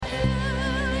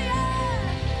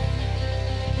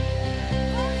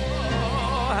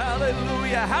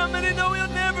How many know he'll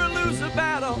never lose a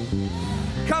battle?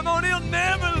 Come on, he'll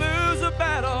never lose a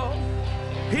battle.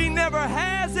 He never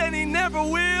has and he never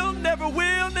will, never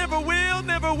will, never will,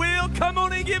 never will. Come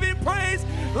on and give him praise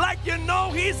like you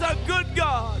know he's a good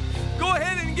God. Go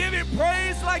ahead and give him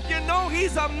praise like you know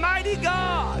he's a mighty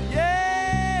God.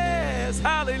 Yes,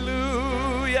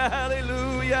 hallelujah,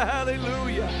 hallelujah,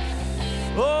 hallelujah.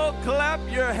 Oh, clap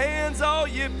your hands, all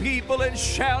you people, and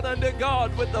shout unto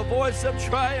God with the voice of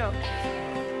triumph.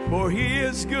 For he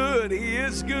is good, he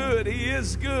is good, he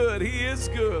is good, he is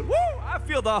good. Woo! I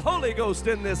feel the Holy Ghost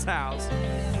in this house.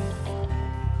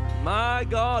 My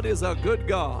God is a good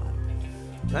God.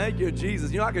 Thank you,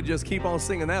 Jesus. You know, I could just keep on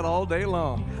singing that all day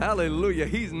long. Hallelujah.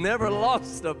 He's never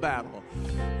lost a battle.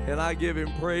 And I give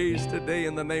him praise today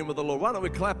in the name of the Lord. Why don't we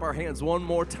clap our hands one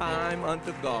more time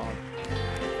unto God?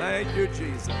 Thank you,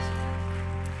 Jesus.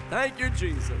 Thank you,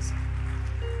 Jesus.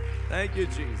 Thank you,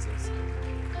 Jesus.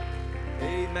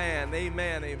 Amen,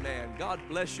 amen, amen. God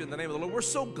bless you in the name of the Lord. We're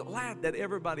so glad that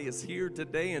everybody is here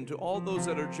today, and to all those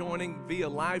that are joining via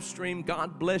live stream,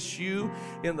 God bless you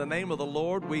in the name of the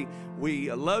Lord.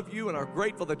 We love you and are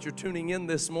grateful that you're tuning in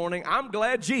this morning. I'm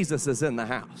glad Jesus is in the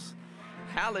house.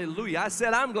 Hallelujah. I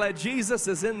said I'm glad Jesus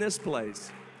is in this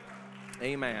place.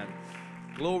 Amen.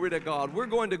 Glory to God. We're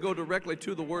going to go directly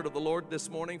to the word of the Lord this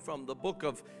morning from the book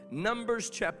of Numbers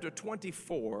chapter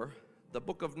 24. The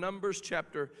book of Numbers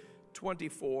chapter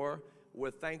 24.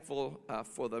 We're thankful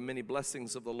for the many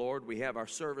blessings of the Lord. We have our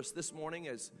service this morning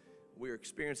as we're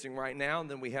experiencing right now, and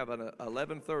then we have an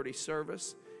 11:30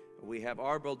 service. We have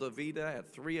Arbel Davida at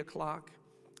 3 o'clock,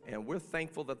 and we're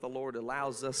thankful that the Lord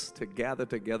allows us to gather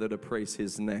together to praise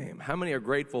his name. How many are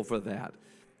grateful for that?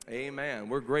 Amen.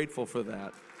 We're grateful for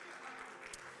that.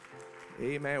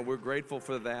 Amen. We're grateful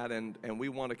for that, and we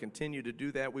want to continue to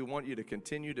do that. We want you to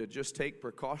continue to just take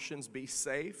precautions, be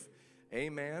safe.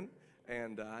 Amen.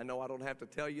 And I know I don't have to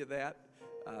tell you that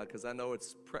because I know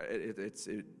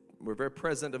we're very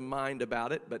present in mind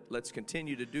about it, but let's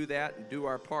continue to do that and do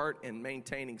our part in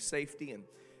maintaining safety.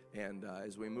 And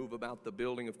as we move about the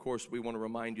building, of course, we want to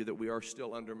remind you that we are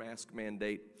still under mask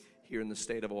mandate here in the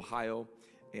state of Ohio.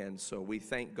 And so we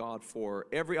thank God for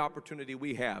every opportunity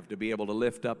we have to be able to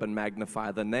lift up and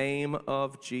magnify the name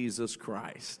of Jesus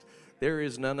Christ. There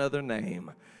is none other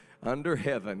name under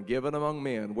heaven given among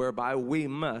men whereby we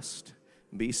must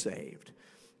be saved.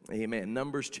 Amen.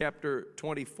 Numbers chapter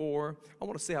 24. I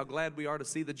want to say how glad we are to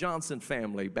see the Johnson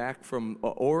family back from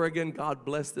Oregon. God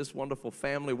bless this wonderful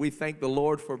family. We thank the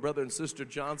Lord for Brother and Sister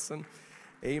Johnson.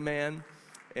 Amen.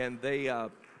 And they,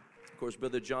 of course,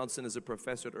 Brother Johnson is a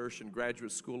professor at Urshan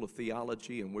Graduate School of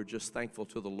Theology, and we're just thankful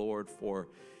to the Lord for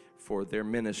their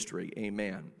ministry.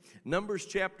 Amen. Numbers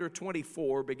chapter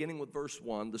 24, beginning with verse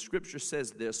 1, the scripture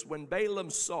says this: When Balaam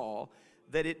saw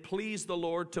that it pleased the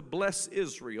Lord to bless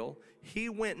Israel, he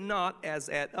went not as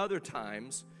at other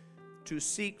times to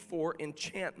seek for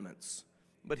enchantments,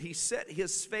 but he set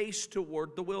his face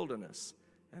toward the wilderness.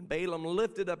 And Balaam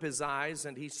lifted up his eyes,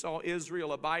 and he saw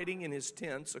Israel abiding in his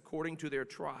tents according to their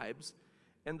tribes.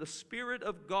 And the Spirit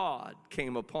of God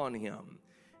came upon him.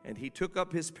 And he took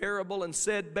up his parable and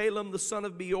said, Balaam the son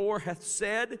of Beor hath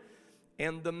said,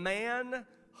 and the man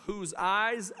whose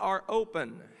eyes are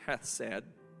open hath said,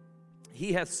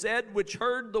 he hath said, which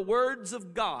heard the words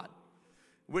of God,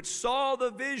 which saw the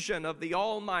vision of the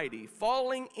Almighty,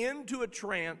 falling into a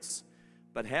trance,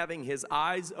 but having his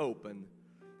eyes open.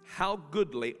 How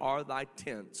goodly are thy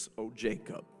tents, O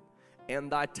Jacob, and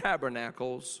thy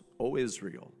tabernacles, O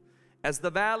Israel. As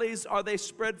the valleys are they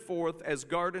spread forth, as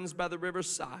gardens by the river's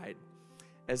side,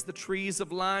 as the trees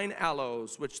of lign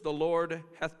aloes, which the Lord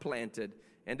hath planted,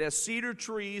 and as cedar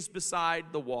trees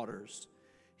beside the waters.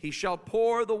 He shall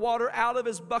pour the water out of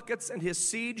his buckets, and his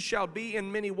seed shall be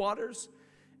in many waters,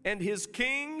 and his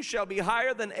king shall be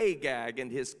higher than Agag,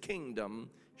 and his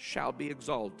kingdom shall be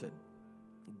exalted.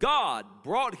 God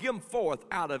brought him forth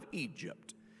out of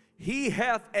Egypt. He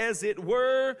hath, as it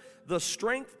were, the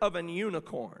strength of an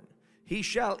unicorn. He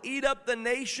shall eat up the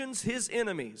nations his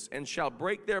enemies, and shall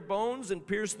break their bones and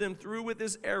pierce them through with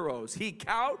his arrows. He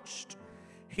couched,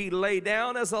 he lay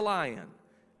down as a lion,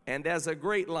 and as a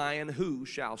great lion, who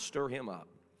shall stir him up?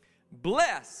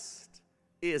 Blessed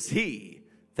is he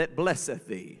that blesseth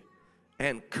thee,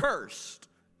 and cursed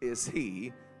is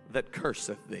he that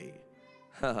curseth thee.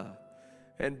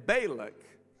 And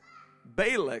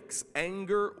Balak's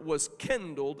anger was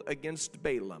kindled against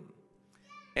Balaam,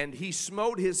 and he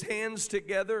smote his hands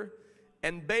together.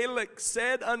 And Balak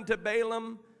said unto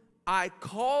Balaam, I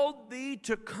called thee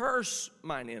to curse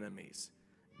mine enemies,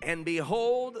 and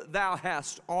behold, thou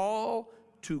hast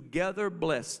altogether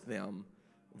blessed them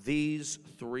these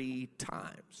 3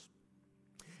 times.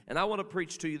 And I want to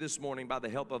preach to you this morning by the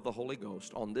help of the Holy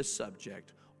Ghost on this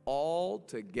subject,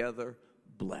 altogether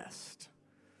blessed.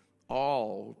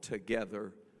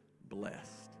 Altogether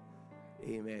blessed.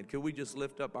 Amen. Could we just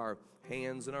lift up our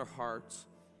hands and our hearts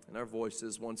and our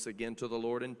voices once again to the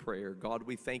Lord in prayer? God,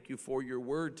 we thank you for your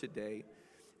word today,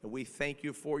 and we thank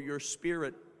you for your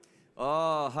Spirit.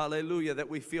 Oh, hallelujah, that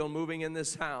we feel moving in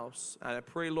this house. And I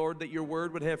pray, Lord, that your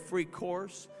word would have free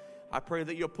course. I pray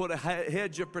that you'll put a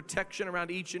hedge of protection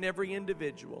around each and every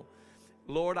individual.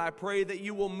 Lord, I pray that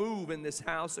you will move in this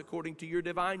house according to your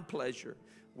divine pleasure.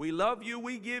 We love you.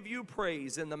 We give you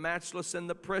praise. In the matchless and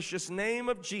the precious name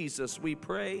of Jesus, we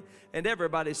pray. And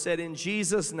everybody said, in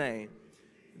Jesus' name.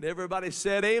 And everybody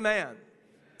said, amen.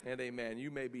 And amen. You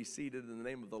may be seated in the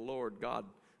name of the Lord. God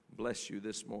bless you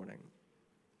this morning.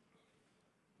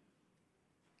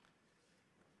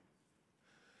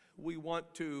 We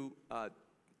want to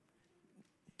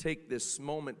take this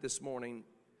moment this morning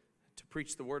to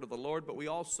preach the word of the Lord, but we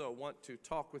also want to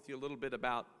talk with you a little bit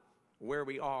about where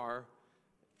we are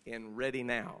in ready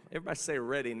now. Everybody say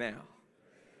ready now.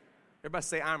 Everybody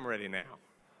say I'm ready now.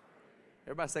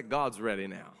 Everybody say God's ready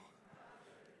now.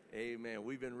 Amen.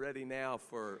 We've been ready now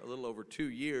for a little over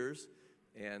 2 years,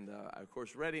 and of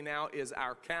course Ready Now is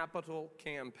our capital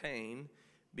campaign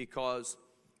because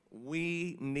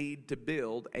we need to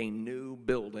build a new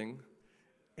building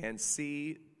and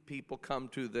see people come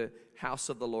to the house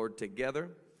of the Lord together.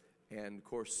 And of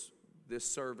course, this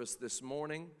service this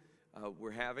morning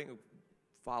we're having,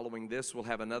 following this, we'll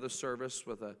have another service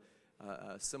with a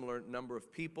similar number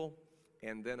of people.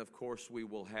 And then, of course, we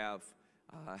will have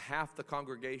half the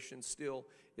congregation still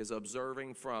is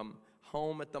observing from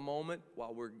home at the moment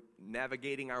while we're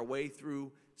navigating our way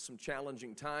through some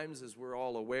challenging times, as we're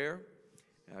all aware.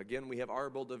 Again, we have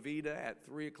Arbel Davida at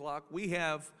 3 o'clock. We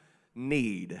have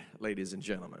need, ladies and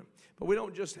gentlemen. But we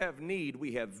don't just have need,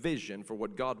 we have vision for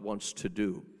what God wants to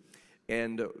do.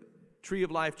 And Tree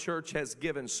of Life Church has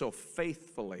given so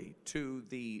faithfully to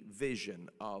the vision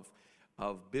of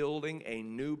building a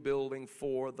new building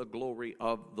for the glory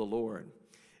of the Lord.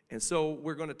 And so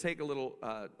we're going to take a little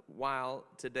while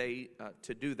today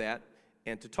to do that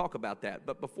and to talk about that.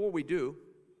 But before we do,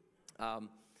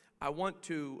 I want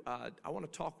to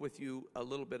talk with you a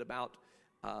little bit about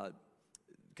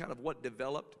kind of what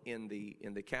developed in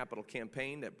the capital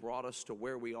campaign that brought us to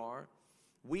where we are.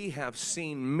 We have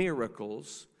seen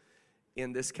miracles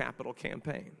in this capital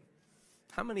campaign.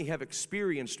 How many have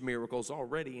experienced miracles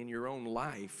already in your own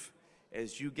life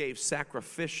as you gave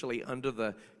sacrificially under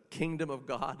the kingdom of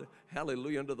God?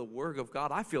 Hallelujah, under the word of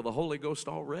God. I feel the Holy Ghost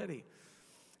already.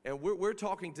 And we're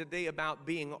talking today about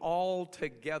being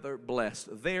altogether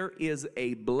blessed. There is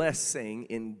a blessing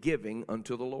in giving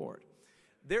unto the Lord.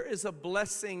 There is a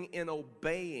blessing in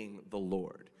obeying the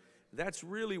Lord. That's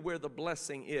really where the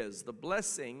blessing is. The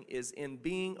blessing is in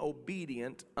being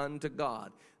obedient unto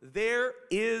God. There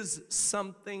is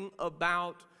something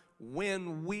about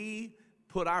when we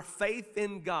put our faith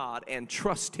in God and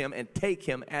trust Him and take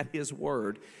Him at His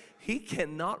word, He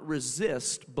cannot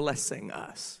resist blessing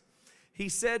us. He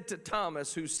said to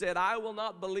Thomas, who said, I will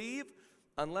not believe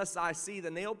unless I see the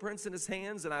nail prints in his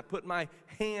hands and I put my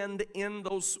hand in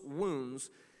those wounds.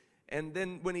 And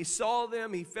then when he saw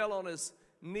them, he fell on his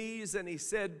knees and he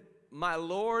said, my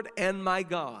Lord and my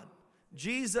God.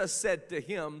 Jesus said to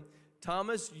him,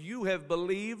 Thomas, you have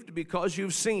believed because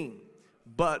you've seen,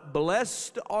 but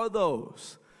blessed are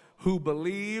those who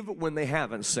believe when they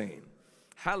haven't seen.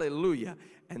 Hallelujah.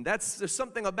 And there's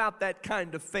something about that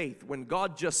kind of faith when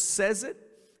God just says it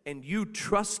and you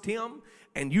trust Him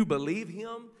and you believe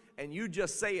Him and you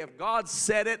just say, if God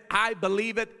said it, I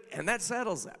believe it, and that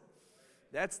settles it.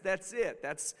 That's it.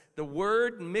 That's the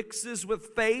word mixes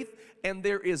with faith, and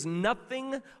there is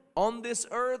nothing on this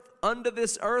earth, under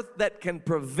this earth, that can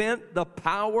prevent the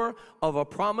power of a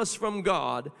promise from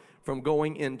God from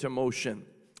going into motion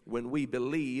when we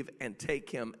believe and take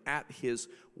Him at His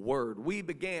word. We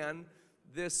began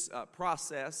this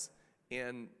process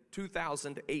in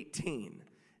 2018,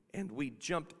 and we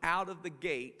jumped out of the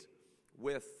gate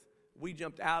with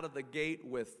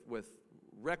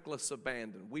reckless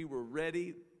abandon. We were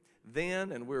ready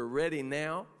then, and we're ready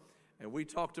now. And we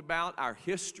talked about our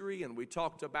history, and we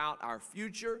talked about our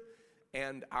future,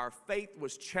 and our faith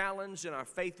was challenged, and our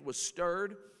faith was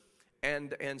stirred.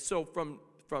 And so from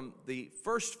the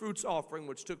first fruits offering,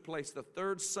 which took place the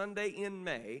third Sunday in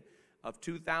May of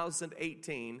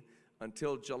 2018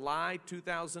 until July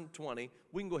 2020,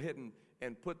 we can go ahead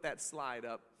and put that slide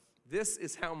up. This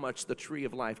is how much the Tree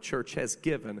of Life Church has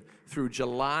given through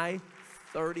July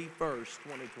 31st,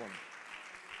 2020.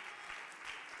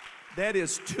 That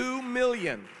is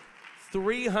 $2,000,000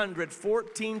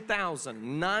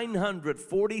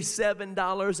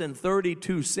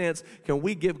 $314,947.32. Can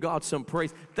we give God some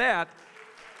praise?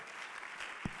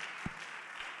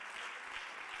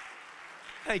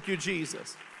 Thank you,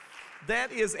 Jesus.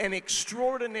 That is an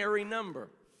extraordinary number.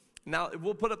 Now,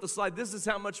 we'll put up the slide. This is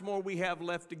how much more we have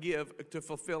left to give to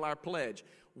fulfill our pledge.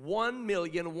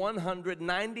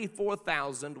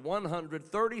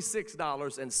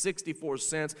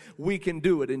 $1,194,136.64. We can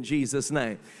do it in Jesus'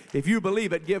 name. If you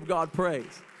believe it, give God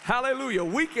praise. Hallelujah.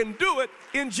 We can do it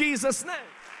in Jesus' name.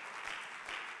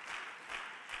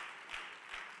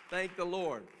 Thank the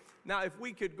Lord. Now, if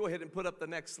we could go ahead and put up the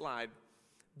next slide.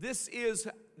 This is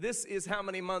how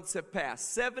many months have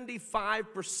passed.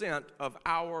 75% of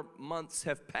our months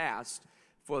have passed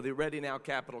for the Ready Now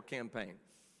Capital campaign.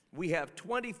 We have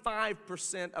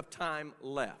 25% of time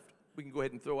left. We can go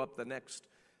ahead and throw up the next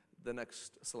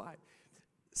slide.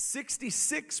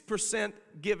 66%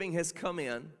 giving has come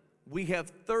in. We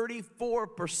have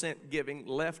 34% giving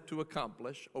left to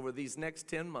accomplish over these next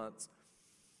 10 months.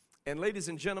 And ladies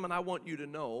and gentlemen, I want you to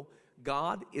know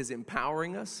God is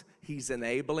empowering us, He's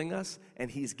enabling us, and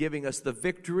He's giving us the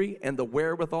victory and the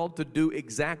wherewithal to do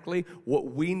exactly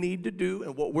what we need to do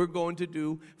and what we're going to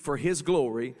do for His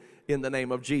glory in the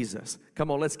name of Jesus.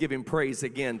 Come on, let's give Him praise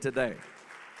again today.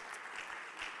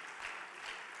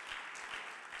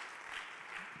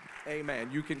 Amen.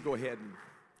 You can go ahead and...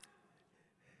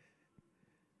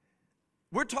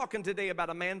 We're talking today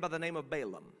about a man by the name of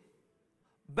Balaam.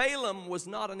 Balaam was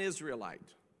not an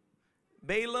Israelite.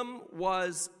 Balaam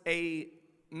was a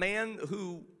man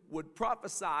who would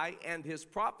prophesy, and his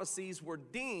prophecies were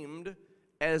deemed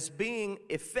as being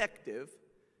effective.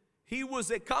 He was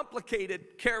a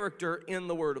complicated character in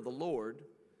the word of the Lord.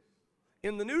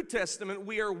 In the New Testament,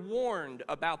 we are warned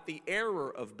about the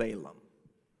error of Balaam,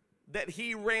 that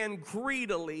he ran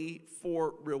greedily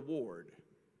for reward.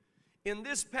 In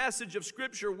this passage of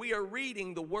Scripture, we are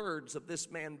reading the words of this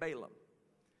man Balaam.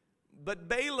 But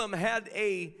Balaam had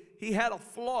a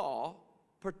flaw,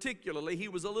 particularly. He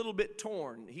was a little bit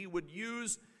torn. He would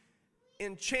use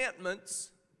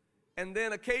enchantments, and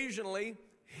then occasionally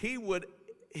he would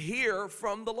hear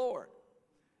from the Lord.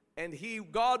 And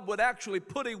God would actually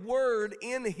put a word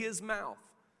in his mouth.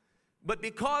 But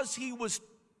because he was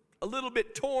a little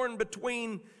bit torn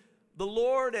between the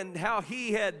Lord and how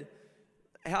he had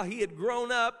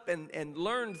grown up and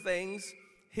learned things,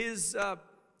 his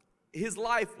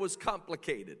life was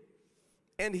complicated.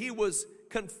 And he was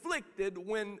conflicted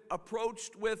when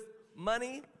approached with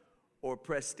money or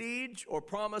prestige or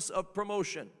promise of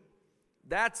promotion.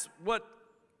 That's what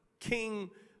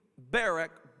King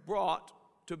Barak brought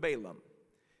to Balaam.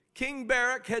 King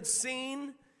Barak had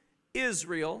seen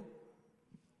Israel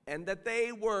and that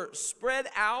they were spread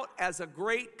out as a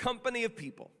great company of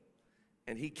people.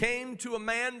 And he came to a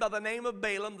man by the name of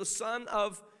Balaam, the son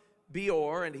of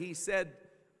Beor, and he said,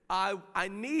 I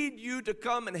need you to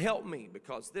come and help me,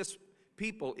 because this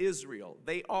people, Israel,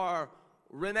 they are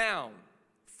renowned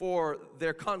for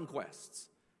their conquests.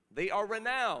 They are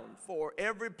renowned for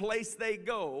every place they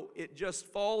go, it just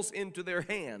falls into their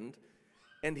hand.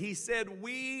 And he said,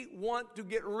 we want to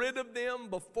get rid of them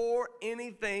before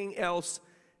anything else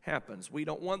happens. We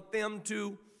don't want them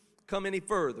to come any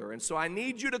further. And so I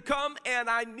need you to come, and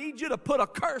I need you to put a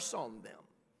curse on them.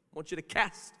 I want you to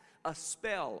cast a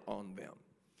spell on them.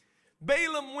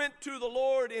 Balaam went to the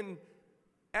Lord and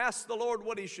asked the Lord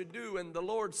what he should do, and the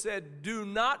Lord said, do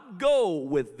not go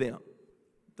with them.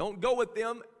 Don't go with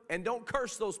them, and don't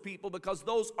curse those people, because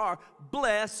those are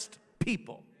blessed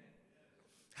people.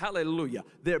 Hallelujah.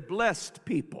 They're blessed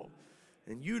people,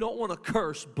 and you don't want to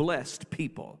curse blessed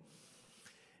people.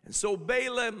 And so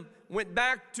Balaam went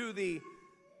back to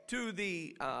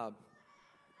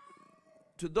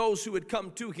those who had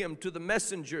come to him, to the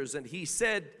messengers, and he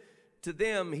said to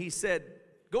them, he said,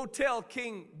 go tell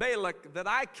King Balak that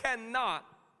I cannot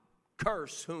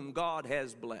curse whom God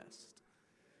has blessed.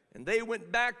 And they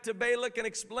went back to Balak and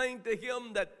explained to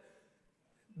him that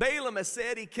Balaam has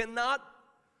said he cannot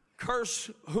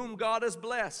curse whom God has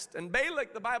blessed. And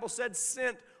Balak, the Bible said,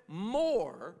 sent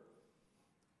more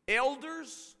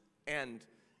elders and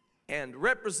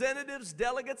representatives,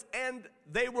 delegates, and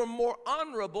they were more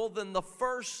honorable than the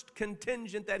first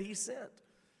contingent that he sent.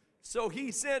 So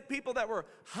he sent people that were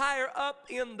higher up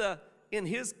in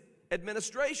his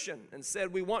administration and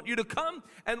said, we want you to come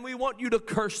and we want you to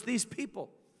curse these people.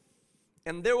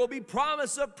 And there will be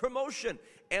promise of promotion,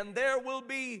 and there will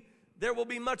be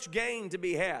much gain to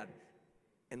be had.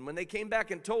 And when they came back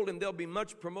and told him there'll be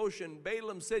much promotion,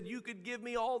 Balaam said, you could give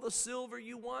me all the silver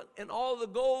you want and all the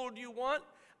gold you want.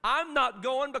 I'm not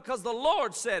going because the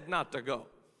Lord said not to go.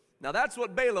 Now that's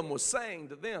what Balaam was saying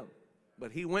to them.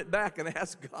 But he went back and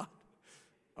asked God,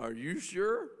 are you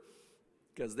sure?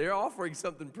 Because they're offering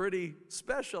something pretty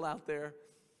special out there.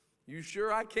 You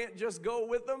sure I can't just go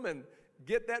with them and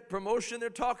get that promotion they're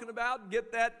talking about,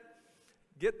 get that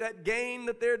gain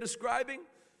that they're describing?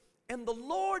 And the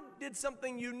Lord did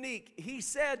something unique. He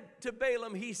said to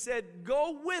Balaam, he said,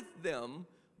 go with them,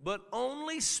 but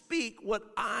only speak what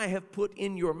I have put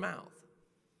in your mouth.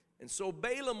 And so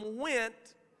Balaam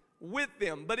went with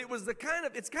them. But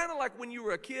it's kind of like when you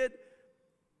were a kid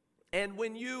and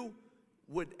when you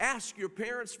would ask your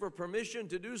parents for permission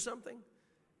to do something,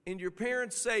 and your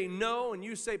parents say no, and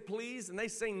you say please, and they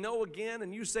say no again,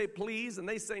 and you say please, and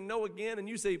they say no again, and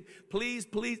you say please,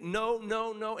 please, no,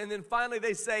 no, no, and then finally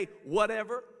they say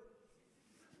whatever.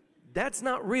 That's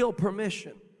not real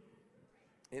permission.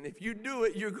 And if you do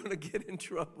it, you're going to get in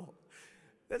trouble.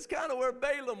 That's kind of where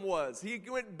Balaam was. He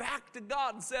went back to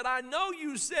God and said, I know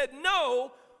you said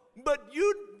no, but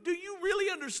do you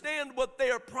really understand what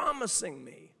they are promising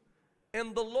me?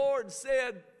 And the Lord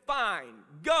said, fine,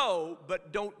 go,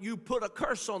 but don't you put a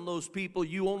curse on those people.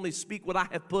 You only speak what I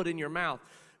have put in your mouth.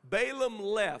 Balaam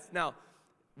left. Now,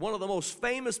 one of the most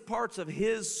famous parts of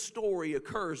his story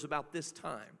occurs about this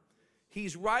time.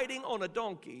 He's riding on a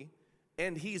donkey,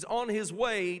 and he's on his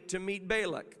way to meet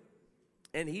Balak.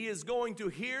 And he is going to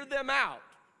hear them out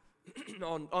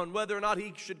on whether or not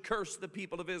he should curse the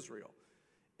people of Israel.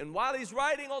 And while he's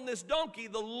riding on this donkey,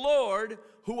 the Lord,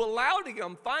 who allowed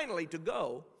him finally to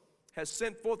go, has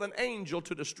sent forth an angel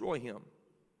to destroy him.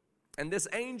 And this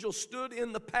angel stood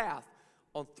in the path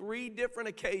on 3 different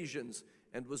occasions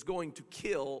and was going to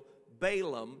kill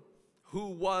Balaam, who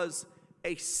was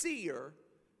a seer,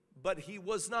 but he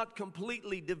was not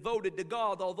completely devoted to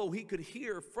God, although he could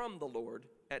hear from the Lord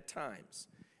at times.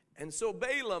 And so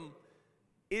Balaam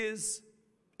is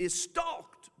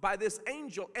stalked by this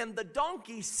angel, and the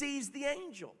donkey sees the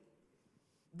angel.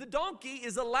 The donkey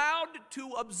is allowed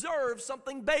to observe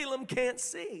something Balaam can't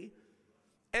see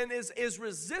and is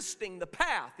resisting the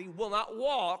path. He will not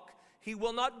walk. He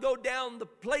will not go down the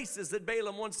places that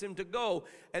Balaam wants him to go.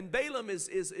 And Balaam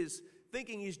is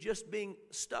thinking he's just being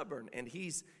stubborn, and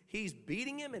he's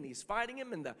beating him and he's fighting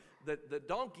him, and the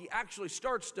donkey actually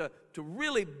starts to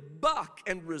really buck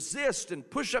and resist and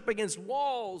push up against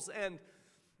walls. And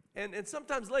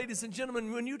sometimes, ladies and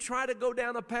gentlemen, when you try to go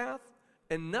down a path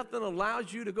and nothing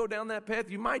allows you to go down that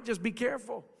path, you might just be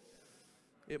careful.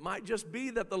 It might just be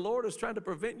that the Lord is trying to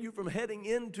prevent you from heading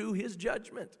into his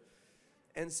judgment.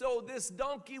 And so this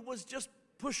donkey was just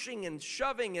pushing and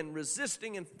shoving and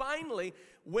resisting, and finally,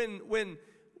 when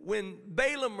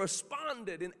Balaam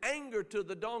responded in anger to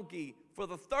the donkey for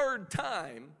the 3rd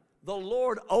time, the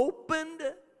Lord opened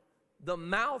the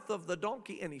mouth of the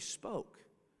donkey and he spoke.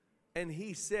 And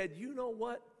he said, you know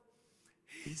what?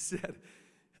 He said,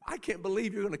 I can't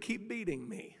believe you're going to keep beating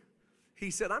me.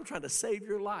 He said, I'm trying to save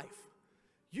your life.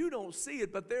 You don't see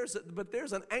it, but there's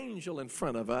an angel in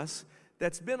front of us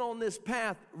that's been on this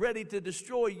path ready to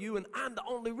destroy you, and I'm the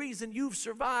only reason you've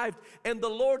survived. And the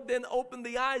Lord then opened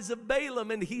the eyes of Balaam,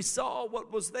 and he saw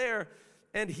what was there,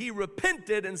 and he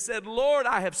repented and said, Lord,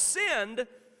 I have sinned.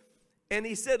 And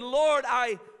he said, Lord,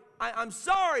 I'm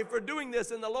sorry for doing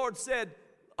this. And the Lord said,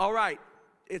 all right,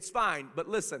 it's fine, but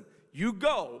listen, you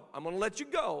go. I'm going to let you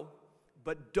go,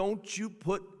 but don't you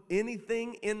put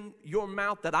anything in your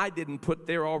mouth that I didn't put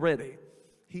there already.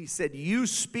 He said, you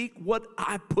speak what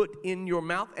I put in your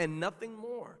mouth and nothing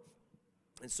more.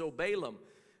 And so Balaam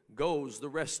goes the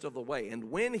rest of the way. And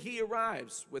when he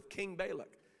arrives with King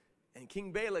Balak, and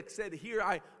King Balak said, here,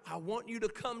 I want you to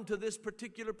come to this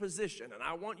particular position, and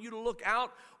I want you to look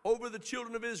out over the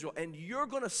children of Israel, and you're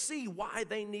going to see why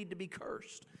they need to be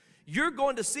cursed. You're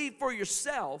going to see for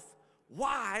yourself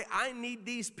why I need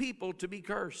these people to be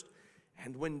cursed.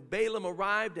 And when Balaam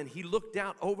arrived and he looked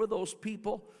out over those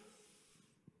people,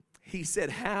 he said,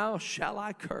 how shall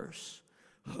I curse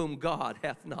whom God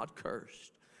hath not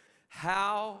cursed?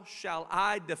 How shall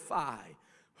I defy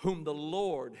whom the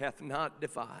Lord hath not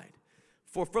defied?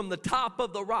 For from the top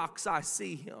of the rocks I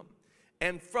see him,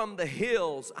 and from the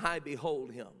hills I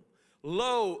behold him.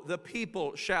 Lo, the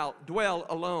people shall dwell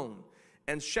alone,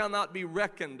 and shall not be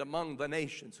reckoned among the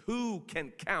nations. Who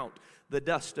can count the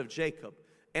dust of Jacob,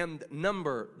 and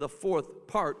number the 4th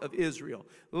part of Israel?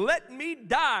 Let me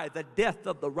die the death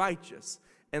of the righteous,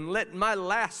 and let my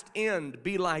last end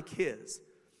be like his.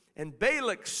 And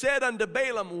Balak said unto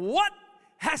Balaam, what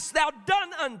hast thou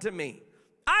done unto me?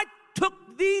 I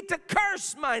took thee to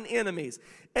curse mine enemies,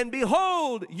 and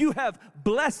behold, you have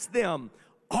blessed them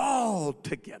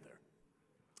altogether.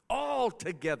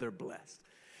 Altogether blessed.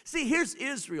 See, here's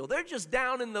Israel. They're just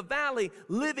down in the valley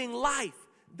living life.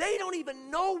 they don't even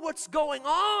know what's going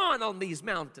on these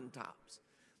mountaintops.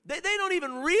 They don't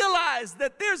even realize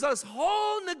that there's a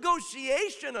whole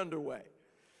negotiation underway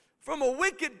from a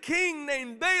wicked king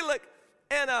named Balak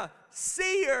and a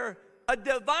seer, a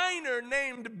diviner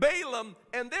named Balaam,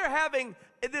 and they're having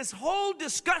this whole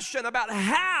discussion about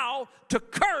how to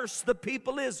curse the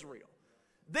people Israel.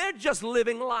 They're just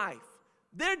living life.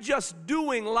 They're just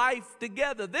doing life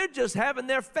together. They're just having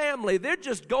their family. They're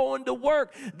just going to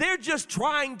work. They're just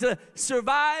trying to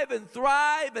survive and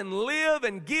thrive and live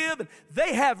and give.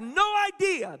 They have no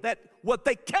idea that what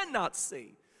they cannot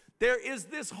see. There is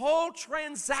this whole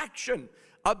transaction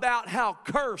about how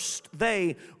cursed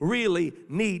they really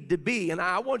need to be. And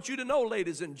I want you to know,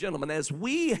 ladies and gentlemen, as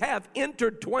we have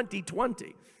entered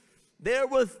 2020, there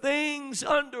were things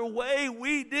underway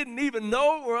we didn't even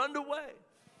know were underway.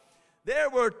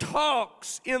 There were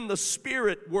talks in the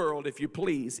spirit world, if you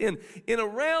please, in a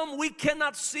realm we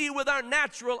cannot see with our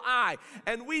natural eye,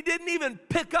 and we didn't even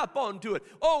pick up onto it.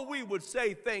 Oh, we would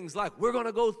say things like, we're going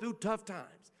to go through tough times.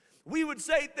 We would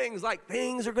say things like,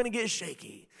 things are going to get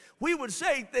shaky. We would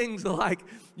say things like,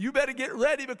 you better get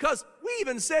ready, because we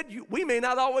even said we may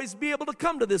not always be able to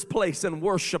come to this place and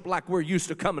worship like we're used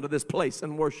to coming to this place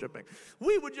and worshiping.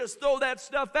 We would just throw that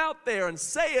stuff out there and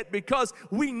say it because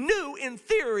we knew in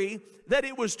theory that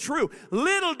it was true.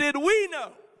 Little did we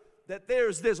know that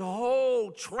there's this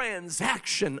whole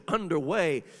transaction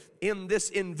underway in this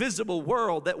invisible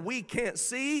world that we can't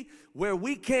see, where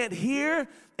we can't hear,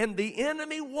 and the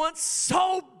enemy wants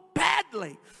so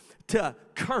badly to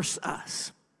curse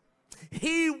us.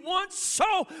 He wants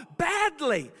so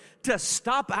badly to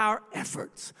stop our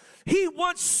efforts. He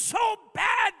wants so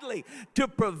badly to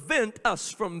prevent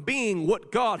us from being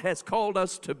what God has called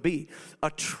us to be, a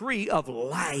tree of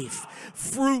life,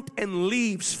 fruit and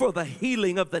leaves for the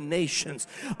healing of the nations,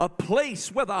 a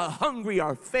place where the hungry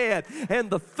are fed and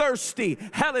the thirsty,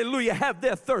 hallelujah, have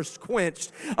their thirst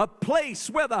quenched, a place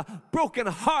where the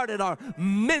brokenhearted are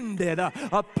mended,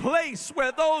 a place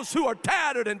where those who are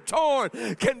tattered and torn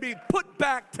can be put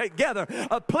back together,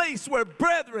 a place where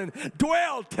brethren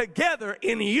dwell together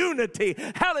in unity,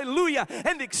 hallelujah,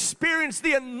 and experience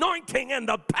the anointing and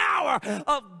the power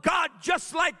of God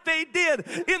just like they did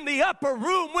in the upper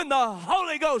room when the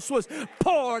Holy Ghost was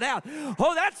poured out.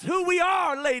 Oh, that's who we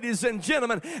are, ladies and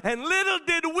gentlemen. And little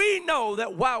did we know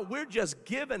that while we're just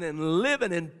giving and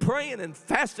living and praying and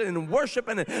fasting and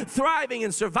worshiping and thriving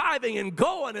and surviving and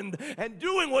going and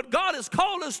doing what God has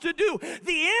called us to do,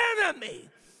 the enemy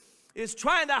is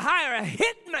trying to hire a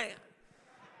hitman.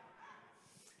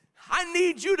 I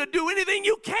need you to do anything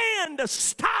you can to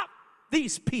stop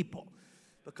these people,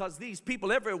 because these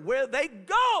people, everywhere they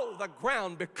go, the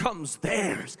ground becomes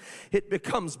theirs. It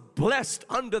becomes blessed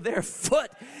under their foot.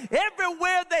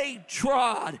 Everywhere they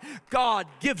trod, God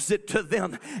gives it to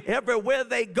them. Everywhere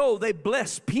they go, they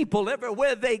bless people.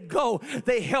 Everywhere they go,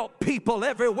 they help people.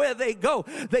 Everywhere they go,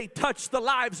 they touch the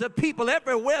lives of people.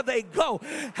 Everywhere they go,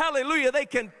 hallelujah, they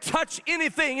can touch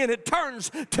anything and it turns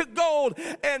to gold.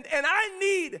 And I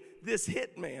need this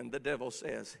hitman, the devil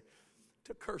says,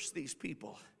 to curse these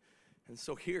people. And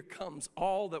so here comes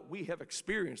all that we have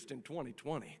experienced in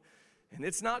 2020. And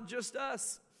it's not just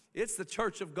us, it's the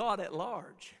church of God at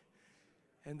large.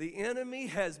 And the enemy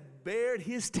has bared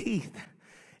his teeth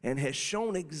and has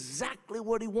shown exactly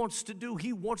what he wants to do.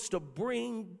 He wants to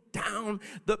bring down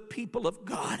the people of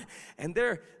God. And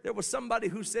there was somebody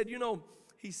who said,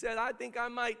 he said, I think I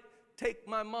might take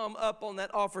my mom up on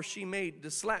that offer she made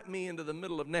to slap me into the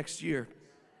middle of next year.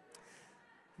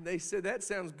 They said, that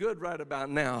sounds good right about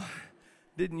now.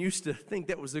 Didn't used to think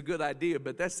that was a good idea,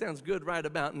 but that sounds good right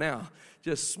about now.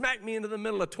 Just smack me into the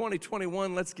middle of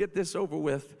 2021. Let's get this over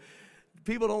with.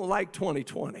 People don't like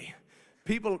 2020.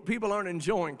 People aren't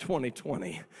enjoying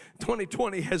 2020.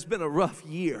 2020 has been a rough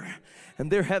year,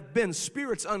 and there have been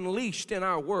spirits unleashed in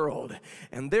our world,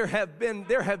 and there have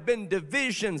been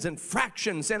divisions and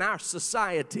fractions in our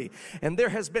society, and there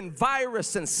has been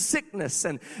virus and sickness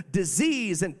and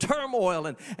disease and turmoil,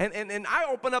 and I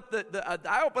open up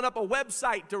a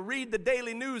website to read the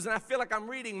daily news, and I feel like I'm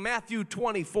reading Matthew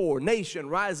 24, nation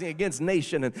rising against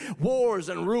nation, and wars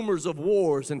and rumors of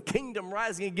wars, and kingdom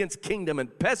rising against kingdom,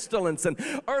 and pestilence and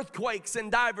earthquakes in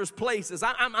diverse places.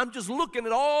 I'm just looking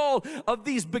at all of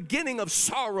these beginning of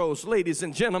sorrows, ladies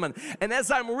and gentlemen. And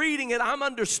as I'm reading it, I'm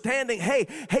understanding, hey,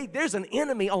 there's an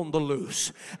enemy on the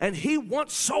loose. And he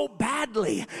wants so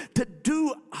badly to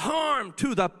do harm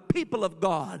to the people of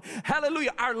God.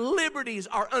 Hallelujah. Our liberties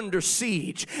are under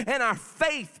siege and our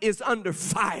faith is under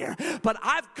fire. But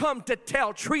I've come to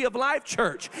tell Tree of Life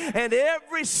Church and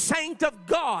every saint of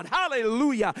God,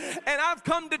 hallelujah, and I've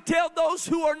come to tell those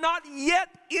who are not yet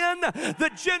in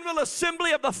the general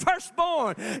assembly of the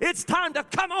firstborn. It's time to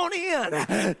come on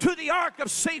in to the ark of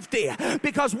safety,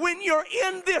 because when you're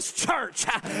in this church,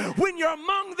 when you're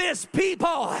among this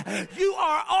people, you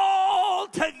are all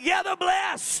together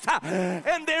blessed,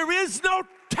 and there is no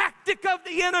tactic of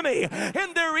the enemy,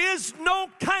 and there is no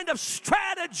kind of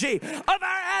strategy of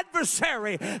our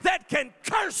adversary that can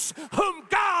curse whom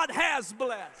God has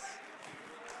blessed.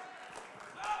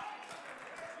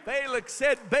 Balak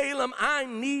said, Balaam, I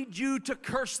need you to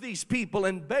curse these people.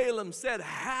 And Balaam said,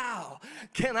 how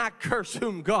can I curse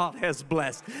whom God has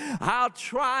blessed? I'll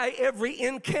try every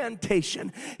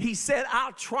incantation. He said,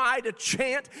 I'll try to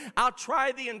chant. I'll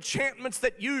try the enchantments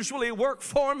that usually work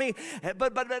for me.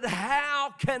 But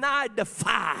how can I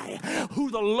defy who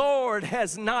the Lord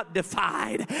has not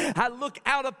defied? I look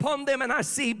out upon them and I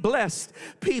see blessed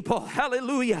people.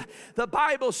 Hallelujah. The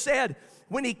Bible said,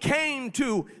 when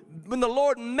the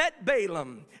Lord met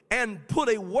Balaam and put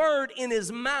a word in his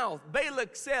mouth,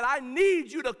 Balak said, I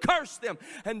need you to curse them.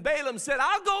 And Balaam said,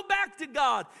 I'll go back to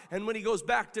God. And when he goes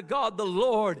back to God, the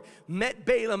Lord met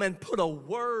Balaam and put a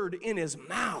word in his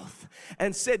mouth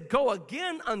and said, go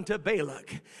again unto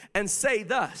Balak and say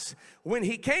thus, when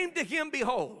he came to him,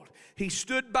 behold, he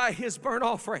stood by his burnt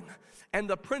offering, and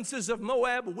the princes of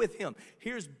Moab with him.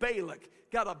 Here's Balak,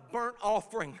 got a burnt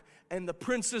offering, and the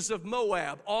princes of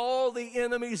Moab, all the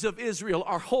enemies of Israel,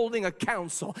 are holding a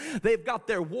council. They've got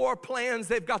their war plans.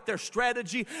 They've got their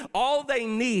strategy. All they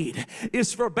need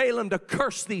is for Balaam to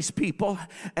curse these people.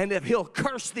 And if he'll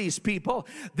curse these people,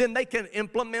 then they can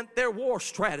implement their war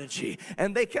strategy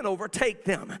and they can overtake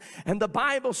them. And the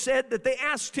Bible said that they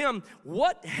asked him,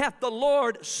 what hath the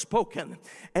Lord spoken?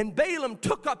 And Balaam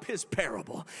took up his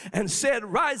parable and said,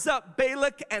 rise up,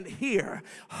 Balak, and hear.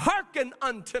 Hearken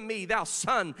unto me, thou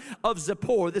son of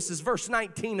Zippor. This is verse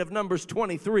 19 of Numbers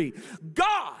 23.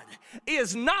 God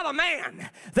is not a man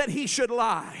that he should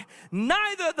lie,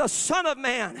 neither the son of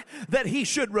man that he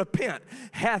should repent.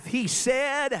 Hath he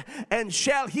said, and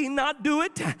shall he not do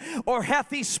it? Or hath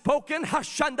he spoken,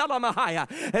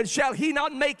 and shall he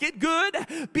not make it good?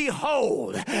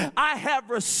 Behold, I have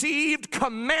received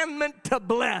commandment to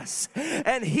bless,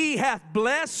 and he hath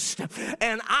blessed,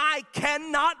 and I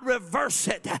cannot reverse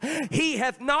it. He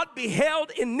hath not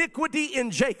beheld iniquity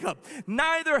in Jacob,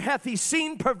 neither hath he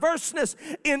seen perverseness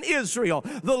in Israel.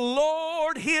 The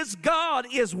Lord his God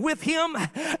is with him,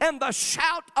 and the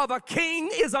shout of a king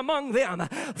is among them.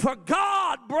 For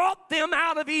God brought them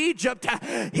out of Egypt.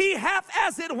 He hath,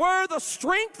 as it were, the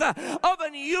strength of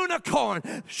an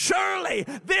unicorn. Surely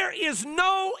there is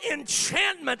no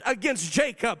enchantment against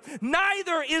Jacob,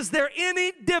 neither is there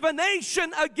any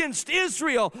divination against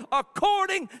Israel.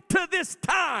 According to this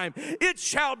time, it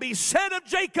shall be said of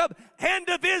Jacob and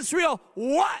of Israel,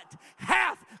 what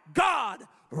hath God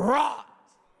wrought?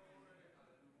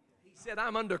 He said,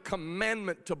 I'm under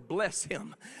commandment to bless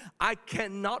him. I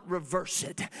cannot reverse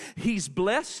it. He's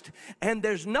blessed, and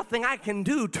there's nothing I can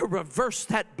do to reverse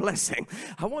that blessing.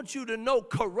 I want you to know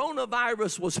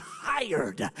coronavirus was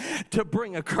hired to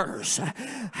bring a curse.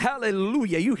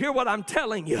 Hallelujah. You hear what I'm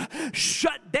telling you?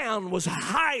 Shutdown was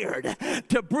hired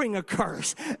to bring a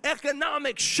curse.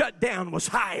 Economic shutdown was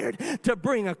hired to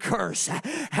bring a curse.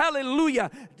 Hallelujah.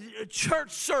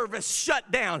 Church service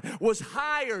shutdown was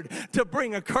hired to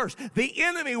bring a curse. The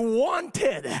enemy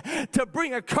wanted to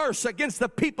bring a curse against the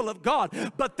people of God,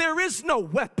 but there is no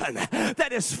weapon that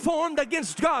is formed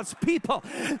against God's people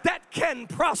that can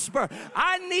prosper.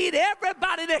 I need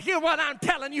everybody to hear what I'm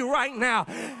telling you right now.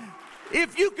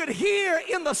 If you could hear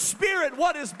in the spirit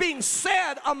what is being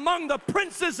said among the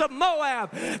princes of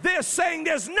Moab, they're saying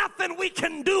there's nothing we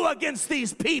can do against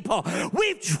these people.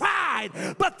 We've tried,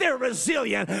 but they're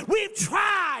resilient. We've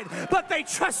tried, but they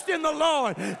trust in the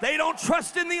Lord. They don't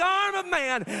trust in the arm of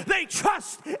man. They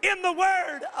trust in the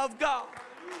word of God.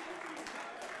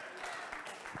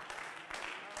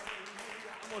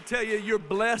 I'm going to tell you, you're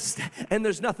blessed, and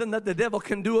there's nothing that the devil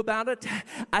can do about it.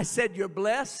 I said you're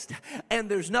blessed, and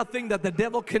there's nothing that the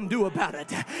devil can do about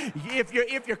it.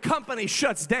 If your company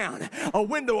shuts down, a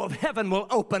window of heaven will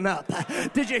open up.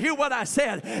 Did you hear what I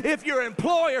said? If your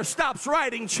employer stops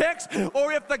writing checks,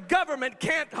 or if the government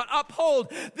can't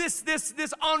uphold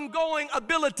this ongoing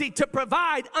ability to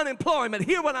provide unemployment,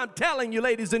 hear what I'm telling you,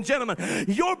 ladies and gentlemen.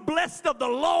 You're blessed of the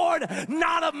Lord,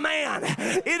 not of man.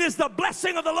 It is the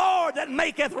blessing of the Lord that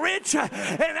maketh rich and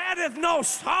addeth no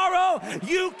sorrow.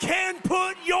 You can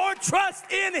put your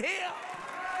trust in him.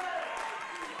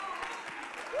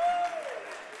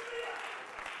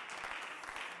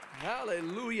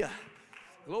 Hallelujah.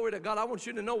 Glory to God. I want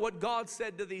you to know what God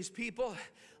said to these people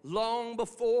long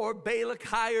before Balak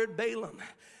hired Balaam.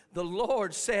 The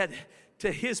Lord said,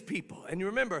 to his people. And you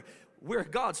remember, we're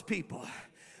God's people.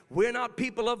 We're not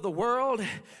people of the world.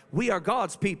 We are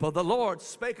God's people. The Lord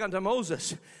spake unto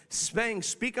Moses, saying,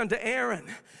 speak unto Aaron.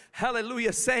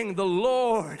 Hallelujah, saying, the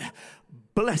Lord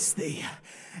bless thee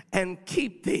and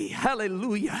keep thee.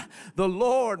 Hallelujah. The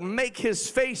Lord make his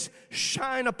face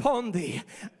shine upon thee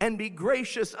and be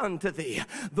gracious unto thee.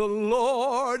 The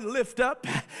Lord lift up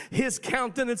his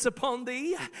countenance upon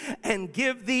thee and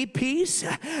give thee peace.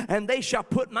 And they shall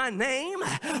put my name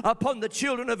upon the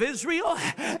children of Israel.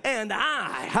 And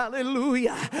I,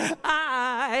 hallelujah,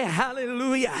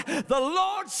 hallelujah. The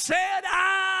Lord said,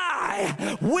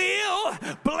 I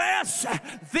will bless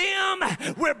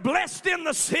them. We're blessed in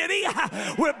the city.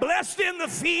 We're blessed in the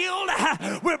field.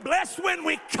 We're blessed when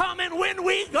we come and when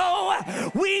we go.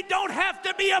 We don't have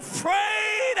to be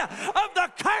afraid of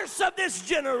the curse of this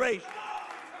generation.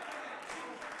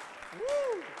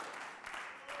 Woo.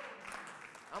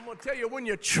 I'm going to tell you, when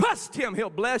you trust him,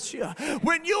 he'll bless you.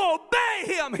 When you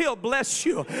obey him, he'll bless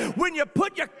you. When you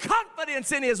put your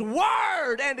confidence in his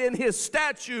word and in his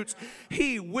statutes,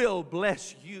 he will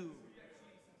bless you.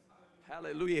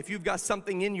 Hallelujah. If you've got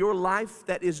something in your life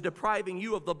that is depriving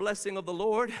you of the blessing of the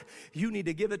Lord, you need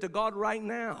to give it to God right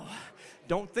now.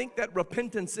 Don't think that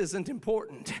repentance isn't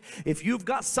important. If you've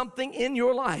got something in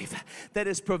your life that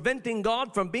is preventing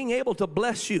God from being able to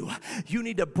bless you, you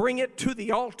need to bring it to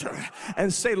the altar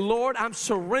and say, Lord, I'm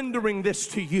surrendering this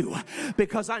to you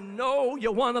because I know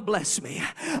you want to bless me.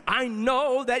 I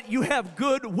know that you have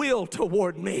good will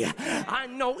toward me. I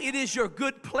know it is your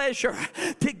good pleasure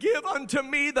to give unto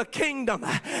me the kingdom,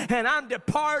 and I'm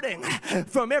departing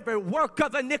from every work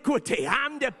of iniquity.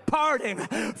 I'm departing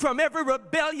from every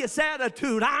rebellious attitude.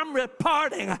 I'm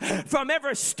departing from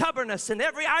every stubbornness and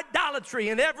every idolatry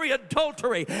and every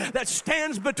adultery that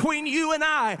stands between you and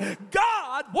I.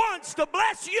 God wants to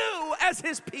bless you as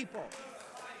his people.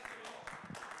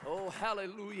 Oh,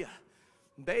 hallelujah.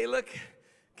 Balak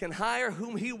can hire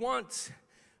whom he wants,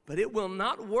 but it will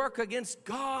not work against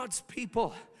God's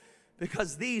people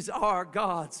because these are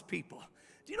God's people.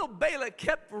 Do you know Balak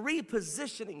kept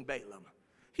repositioning Balaam?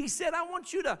 He said, I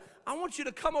want you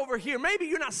to come over here. Maybe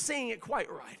you're not seeing it quite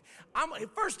right.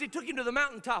 First he took him to the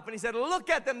mountaintop and he said, look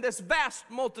at them, this vast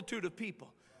multitude of people.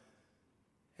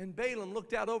 And Balaam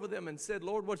looked out over them and said,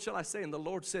 Lord, what shall I say? And the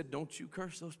Lord said, don't you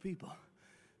curse those people.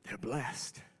 They're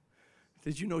blessed.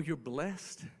 Did you know you're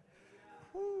blessed?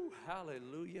 Woo,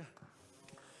 hallelujah.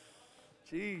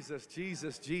 Jesus,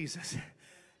 Jesus, Jesus.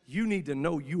 You need to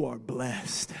know you are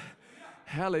blessed.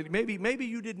 Hallelujah. Maybe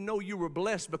you didn't know you were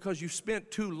blessed because you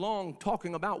spent too long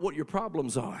talking about what your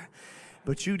problems are.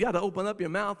 But you got to open up your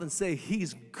mouth and say,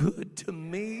 he's good to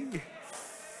me.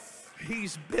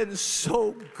 He's been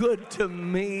so good to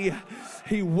me.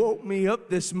 He woke me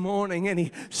up this morning and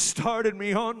he started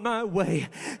me on my way.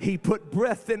 He put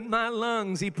breath in my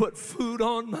lungs. He put food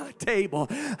on my table.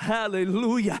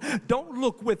 Hallelujah. Don't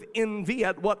look with envy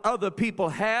at what other people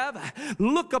have.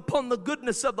 Look upon the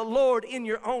goodness of the Lord in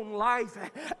your own life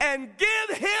and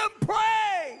give him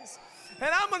praise.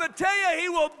 And I'm going to tell you, he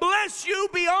will bless you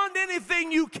beyond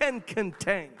anything you can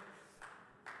contain.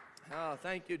 Oh,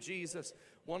 thank you, Jesus.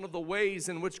 One of the ways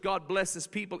in which God blesses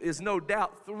people is no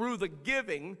doubt through the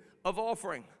giving of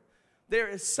offering. There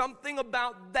is something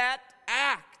about that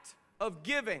act of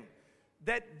giving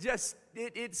that just,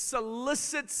 it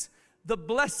solicits the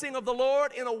blessing of the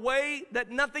Lord in a way that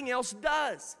nothing else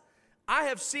does. I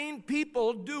have seen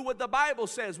people do what the Bible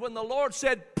says when the Lord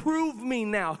said, prove me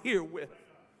now herewith.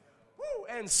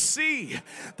 And see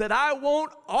that I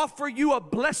won't offer you a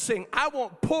blessing. I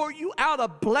won't pour you out a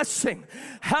blessing.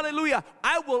 Hallelujah.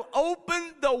 I will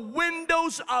open the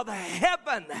windows of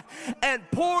heaven and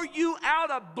pour you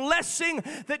out a blessing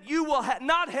that you will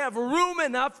not have room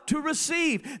enough to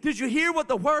receive. Did you hear what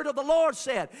the word of the Lord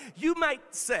said? You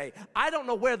might say, I don't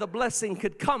know where the blessing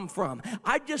could come from.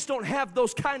 I just don't have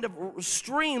those kind of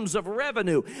streams of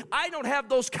revenue. I don't have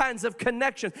those kinds of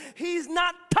connections. He's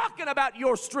not talking about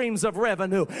your streams of revenue.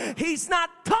 He's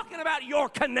not talking about your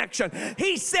connection.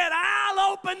 He said,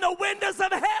 I'll open the windows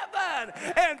of heaven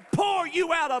and pour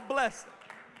you out a blessing.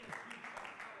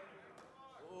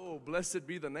 Oh, blessed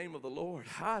be the name of the Lord.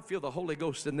 I feel the Holy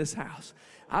Ghost in this house.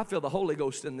 I feel the Holy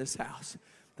Ghost in this house.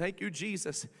 Thank you,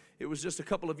 Jesus. It was just a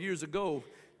couple of years ago,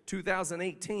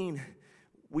 2018,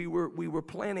 we were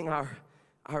planning our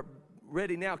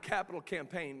Ready Now capital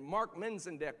campaign. Mark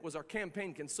Menzendek was our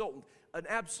campaign consultant, an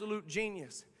absolute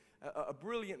genius. A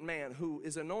brilliant man who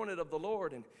is anointed of the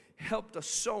Lord and helped us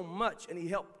so much, and he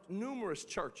helped numerous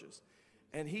churches.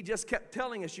 And he just kept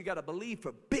telling us, you got to believe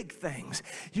for big things.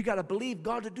 You got to believe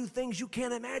God to do things you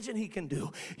can't imagine he can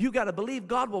do. You got to believe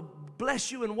God will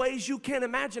bless you in ways you can't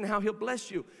imagine how he'll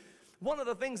bless you. One of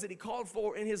the things that he called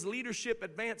for in his leadership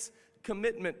advance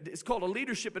commitment, it's called a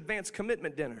leadership advance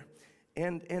commitment dinner.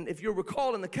 And if you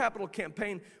recall in the capital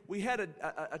campaign, we had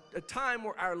a time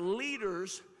where our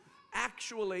leaders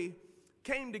actually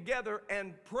came together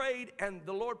and prayed, and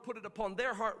the Lord put it upon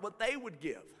their heart what they would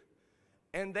give.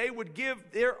 And they would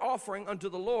give their offering unto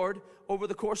the Lord over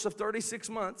the course of 36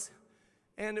 months.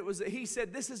 And he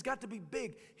said, this has got to be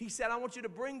big. He said, I want you to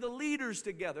bring the leaders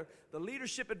together, the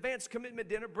Leadership Advanced Commitment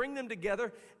Dinner, bring them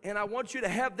together, and I want you to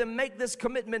have them make this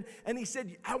commitment. And he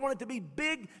said, I want it to be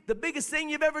big, the biggest thing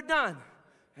you've ever done.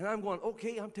 And I'm going,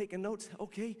 okay, I'm taking notes.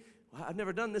 Okay, well, I've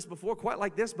never done this before quite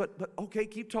like this, but okay,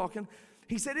 keep talking.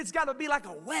 He said, it's got to be like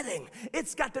a wedding.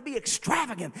 It's got to be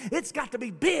extravagant. It's got to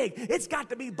be big. It's got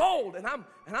to be bold. And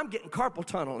I'm getting carpal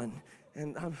tunnel,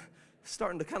 and I'm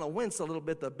starting to kind of wince a little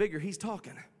bit the bigger he's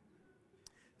talking.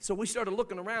 So we started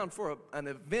looking around for an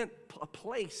event, a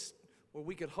place where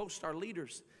we could host our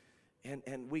leaders,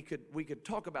 and we could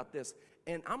talk about this.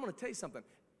 And I'm going to tell you something.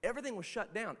 Everything was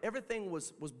shut down. Everything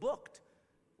was booked.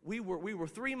 We were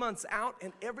 3 months out,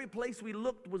 and every place we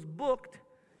looked was booked.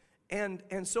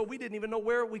 And so we didn't even know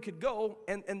where we could go,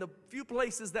 and the few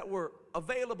places that were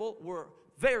available were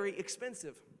very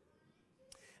expensive.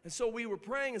 And so we were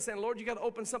praying and saying, Lord, you got to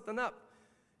open something up.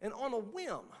 And on a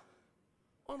whim,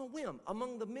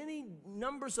 among the many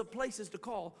numbers of places to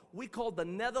call, we called the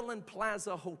Netherland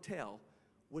Plaza Hotel,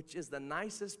 which is the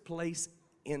nicest place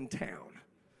in town.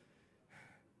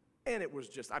 And it was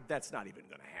just, that's not even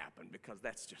going to happen, because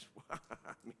that's just,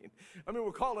 I mean,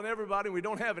 we're calling everybody, and we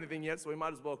don't have anything yet, so we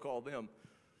might as well call them.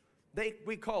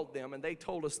 We called them, and they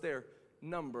told us their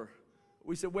number.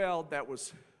 We said, well, that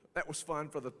was fun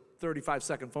for the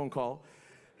 35-second phone call.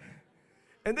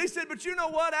 And they said, but you know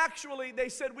what? Actually, they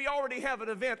said, we already have an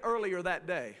event earlier that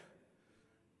day.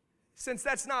 Since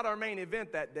that's not our main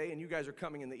event that day, and you guys are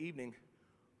coming in the evening,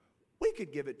 we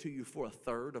could give it to you for a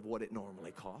third of what it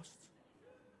normally costs.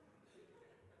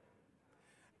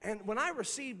 And when I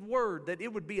received word that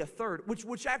it would be a third,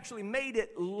 which actually made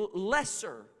it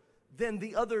lesser than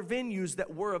the other venues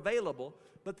that were available,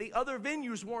 but the other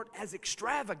venues weren't as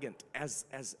extravagant as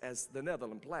the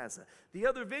Netherland Plaza. The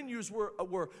other venues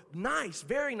were nice,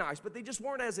 very nice, but they just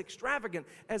weren't as extravagant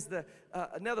as the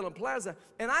Netherland Plaza.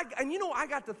 And I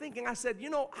got to thinking, I said,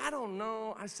 I don't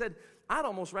know. I said, I'd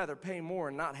almost rather pay more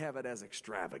and not have it as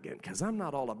extravagant, because I'm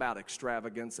not all about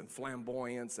extravagance and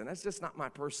flamboyance, and that's just not my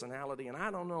personality. And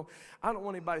I don't know. I don't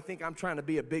want anybody to think I'm trying to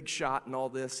be a big shot and all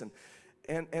this.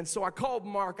 And so I called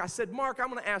Mark. I said, Mark, I'm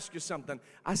going to ask you something.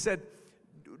 I said,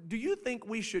 do you think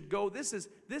we should go? This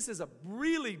is a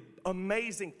really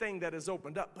amazing thing that has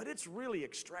opened up, but it's really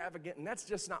extravagant, and that's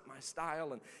just not my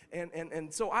style.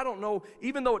 And so I don't know,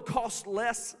 even though it costs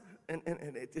less, and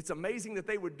it's amazing that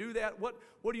they would do that, what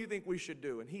do you think we should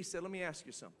do? And he said, let me ask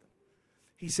you something.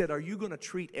 He said, are you going to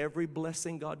treat every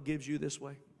blessing God gives you this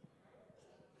way?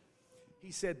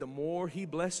 He said, the more he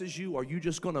blesses you, are you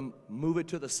just going to move it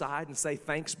to the side and say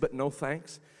thanks but no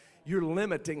thanks? You're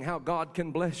limiting how God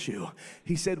can bless you.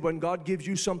 He said, when God gives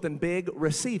you something big,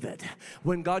 receive it.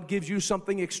 When God gives you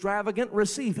something extravagant,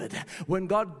 receive it. When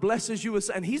God blesses you,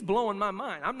 and he's blowing my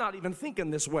mind. I'm not even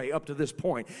thinking this way up to this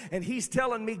point. And he's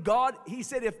telling me, God, he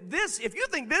said, if you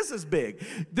think this is big,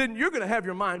 then you're going to have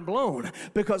your mind blown,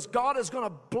 because God is going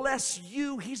to bless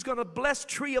you. He's going to bless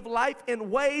Tree of Life in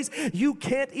ways you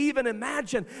can't even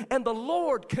imagine. And the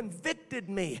Lord convicted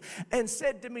me and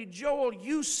said to me, Joel,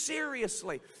 you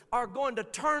seriously are going to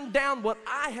turn down what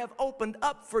I have opened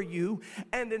up for you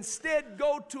and instead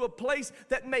go to a place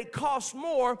that may cost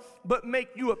more but make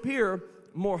you appear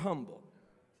more humble.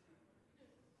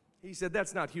 He said,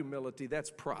 that's not humility, that's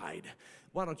pride.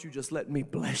 Why don't you just let me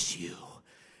bless you?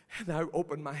 And I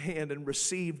opened my hand and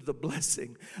received the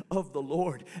blessing of the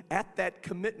Lord. At that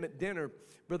commitment dinner,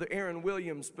 Brother Aaron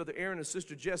and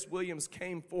Sister Jess Williams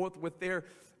came forth with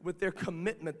their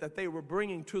commitment that they were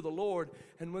bringing to the Lord.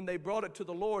 And when they brought it to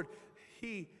the Lord,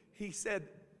 he said,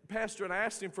 Pastor, and I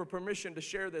asked him for permission to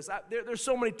share this. There's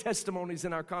so many testimonies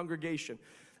in our congregation.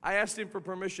 I asked him for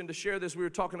permission to share this. We were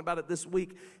talking about it this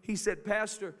week. He said,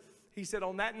 Pastor, he said,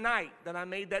 on that night that I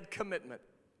made that commitment,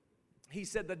 he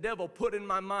said, the devil put in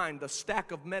my mind a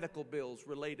stack of medical bills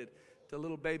related to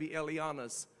little baby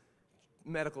Eliana's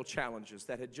medical challenges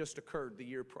that had just occurred the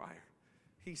year prior.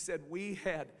 He said, we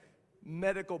had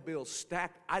medical bills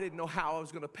stacked. I didn't know how I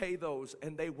was going to pay those,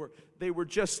 and they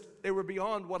were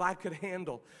beyond what I could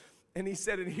handle. And he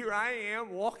said, and here I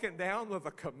am walking down with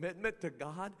a commitment to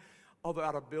God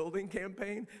about a building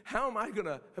campaign? How am I going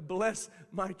to bless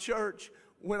my church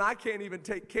when I can't even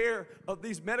take care of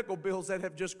these medical bills that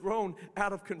have just grown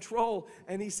out of control?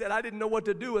 And he said, I didn't know what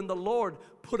to do. And the Lord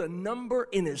put a number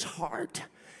in his heart.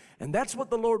 And that's what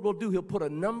the Lord will do. He'll put a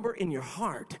number in your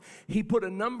heart. He put a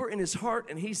number in his heart,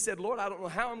 and he said, Lord, I don't know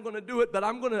how I'm going to do it, but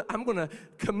I'm going to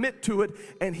commit to it.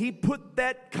 And he put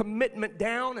that commitment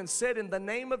down and said, in the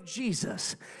name of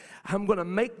Jesus, I'm going to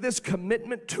make this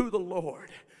commitment to the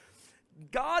Lord.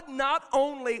 God not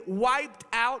only wiped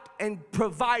out and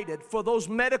provided for those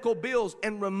medical bills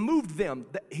and removed them,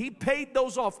 he paid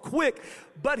those off quick,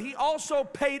 but he also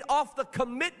paid off the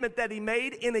commitment that he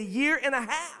made in a year and a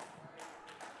half.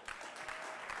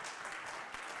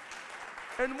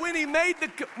 And when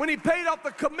he paid off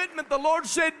the commitment, the Lord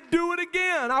said, do it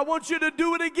again. I want you to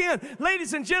do it again.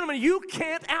 Ladies and gentlemen, you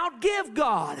can't outgive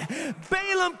God.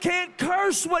 Balaam can't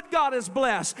curse what God has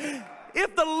blessed.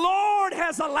 If the Lord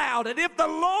has allowed it, if the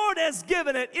Lord has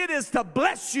given it, it is to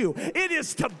bless you. It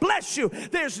is to bless you.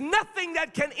 There's nothing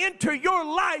that can enter your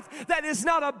life that is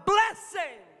not a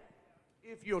blessing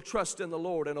if you'll trust in the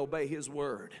Lord and obey his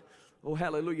word. Oh,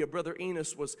 hallelujah. Brother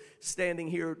Enos was standing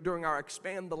here during our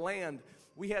Expand the Land.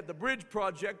 We had the bridge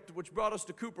project, which brought us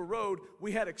to Cooper Road.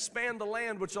 We had Expand the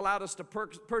Land, which allowed us to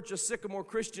purchase Sycamore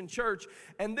Christian Church.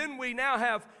 And then we now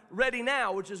have Ready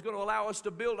Now, which is going to allow us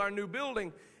to build our new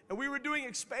building. And we were doing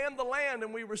Expand the Land,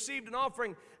 and we received an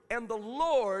offering. And the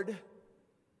Lord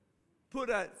put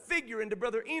a figure into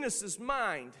Brother Enos's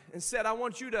mind and said, I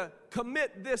want you to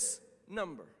commit this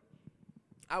number.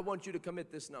 I want you to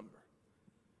commit this number.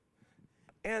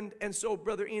 And so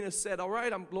Brother Enos said, all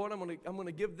right, Lord, I'm going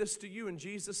to give this to you in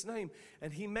Jesus' name.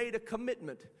 And he made a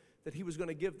commitment that he was going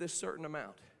to give this certain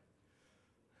amount.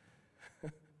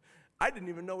 I didn't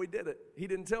even know he did it. He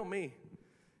didn't tell me.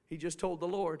 He just told the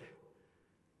Lord.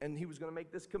 And he was going to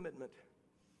make this commitment.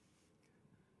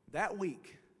 That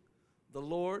week, the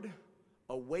Lord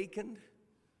awakened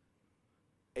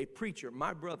a preacher,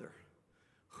 my brother,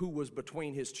 who was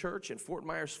between his church in Fort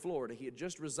Myers, Florida. He had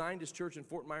just resigned his church in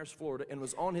Fort Myers, Florida, and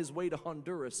was on his way to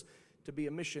Honduras to be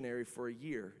a missionary for a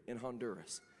year in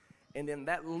Honduras. And in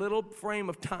that little frame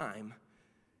of time,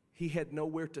 he had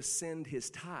nowhere to send his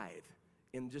tithe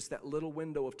in just that little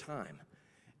window of time.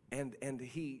 And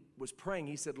he was praying.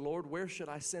 He said, Lord, where should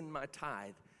I send my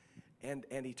tithe?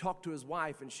 And he talked to his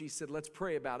wife, and she said, let's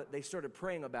pray about it. They started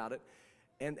praying about it,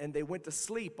 and they went to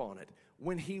sleep on it.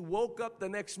 When he woke up the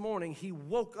next morning, he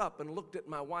woke up and looked at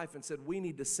my wife and said, we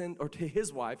need to send, or to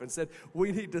his wife and said,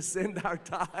 we need to send our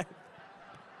tithe.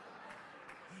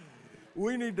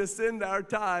 We need to send our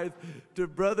tithe to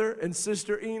Brother and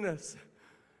Sister Enos.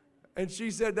 And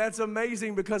she said, that's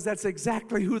amazing, because that's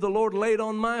exactly who the Lord laid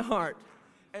on my heart.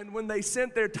 And when they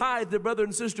sent their tithe to Brother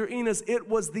and Sister Enos, it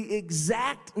was the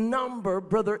exact number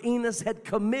Brother Enos had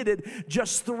committed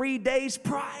just 3 days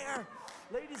prior.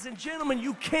 Ladies and gentlemen,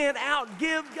 you can't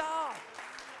outgive God.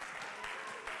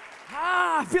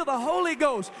 I feel the Holy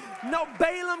Ghost. No,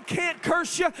 Balaam can't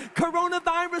curse you.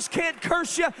 Coronavirus can't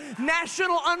curse you.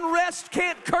 National unrest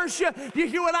can't curse you. You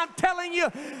hear what I'm telling you?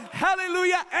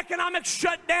 Hallelujah. Economic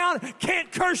shutdown can't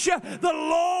curse you. The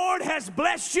Lord has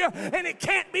blessed you, and it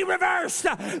can't be reversed.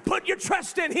 Put your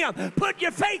trust in him. Put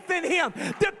your faith in him.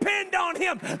 Depend on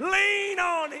him. Lean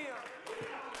on him.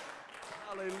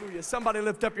 Hallelujah. Somebody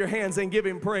lift up your hands and give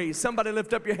him praise. Somebody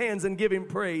lift up your hands and give him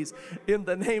praise in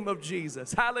the name of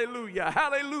Jesus. Hallelujah.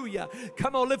 Hallelujah.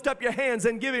 Come on, lift up your hands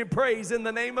and give him praise in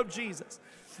the name of Jesus.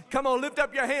 Come on, lift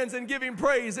up your hands and give him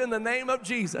praise in the name of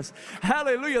Jesus.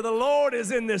 Hallelujah. The Lord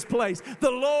is in this place. The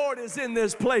Lord is in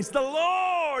this place. The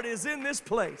Lord is in this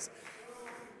place.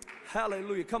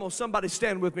 Hallelujah. Come on, somebody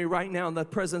stand with me right now in the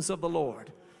presence of the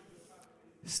Lord.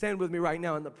 Stand with me right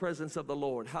now in the presence of the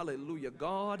Lord. Hallelujah.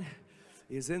 God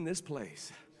is in this place.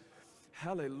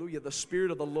 Hallelujah. The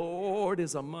Spirit of the Lord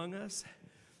is among us.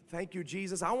 Thank you,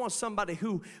 Jesus. I want somebody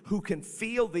who can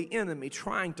feel the enemy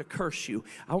trying to curse you.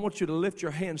 I want you to lift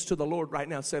your hands to the Lord right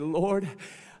now and say, Lord,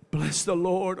 bless the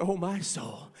Lord, oh my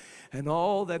soul, and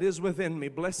all that is within me.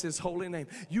 Bless his holy name.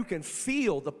 You can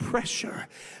feel the pressure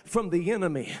from the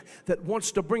enemy that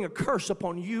wants to bring a curse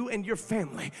upon you and your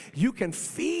family. You can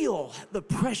feel the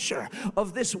pressure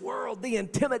of this world, the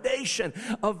intimidation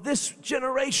of this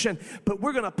generation. But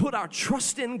we're going to put our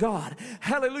trust in God.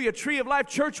 Hallelujah. Tree of Life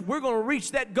Church, we're going to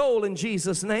reach that goal in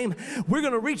Jesus' name. We're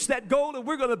going to reach that goal, and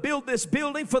we're going to build this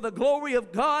building for the glory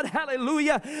of God.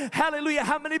 Hallelujah. Hallelujah.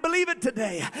 How many believe it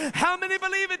today? How many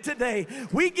believe it today?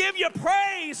 We give you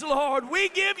praise, Lord. We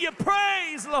give you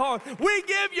praise, Lord. We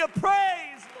give you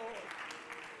praise, Lord.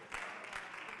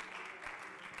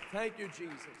 Thank you,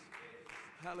 Jesus.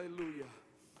 Hallelujah.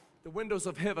 The windows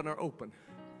of heaven are open.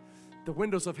 The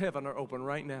windows of heaven are open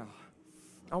right now.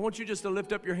 I want you just to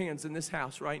lift up your hands in this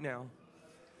house right now.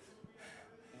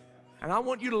 And I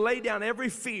want you to lay down every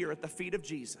fear at the feet of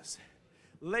Jesus.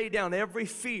 Lay down every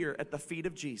fear at the feet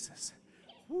of Jesus.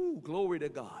 Woo, glory to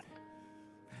God.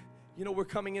 You know, we're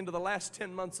coming into the last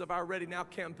 10 months of our Ready Now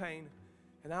campaign.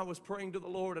 And I was praying to the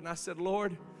Lord and I said,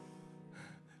 Lord,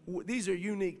 these are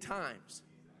unique times.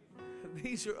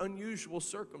 These are unusual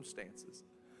circumstances.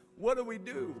 What do we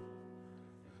do?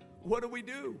 What do we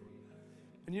do?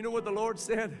 And you know what the Lord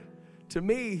said to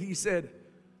me? He said,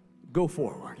 go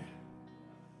forward.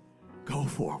 Go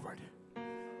forward.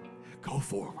 Go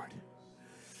forward.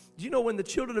 Do you know when the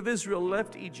children of Israel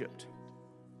left Egypt?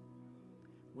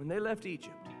 When they left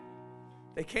Egypt,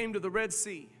 they came to the Red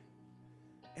Sea.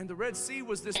 And the Red Sea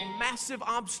was this massive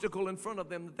obstacle in front of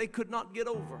them that they could not get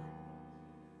over.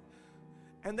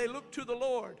 And they looked to the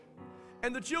Lord.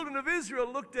 And the children of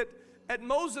Israel looked at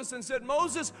Moses and said,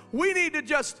 Moses, we need to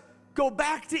just go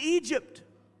back to Egypt.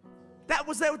 That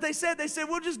was what they said. They said,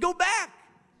 we'll just go back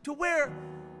to where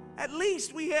at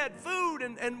least we had food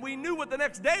and we knew what the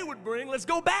next day would bring. Let's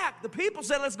go back. The people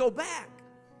said, let's go back.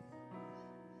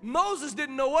 Moses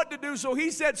didn't know what to do, so he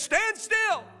said, stand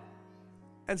still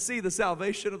and see the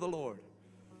salvation of the Lord.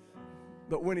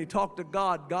 But when he talked to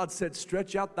God, God said,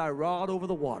 stretch out thy rod over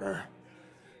the water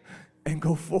and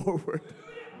go forward.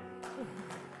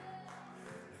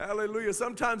 Hallelujah.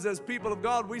 Sometimes as people of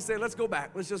God, we say, let's go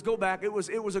back. Let's just go back. It was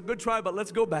a good try, but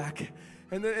let's go back.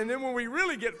 And then when we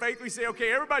really get faith, we say,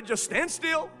 okay, everybody just stand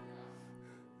still.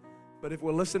 But if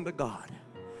we'll listen to God,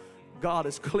 God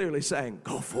is clearly saying,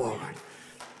 go forward.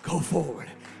 Go forward.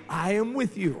 I am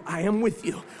with you. I am with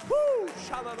you. Woo!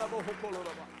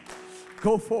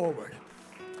 Go forward.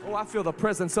 Oh, I feel the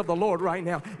presence of the Lord right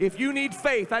now. If you need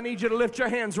faith, I need you to lift your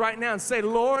hands right now and say,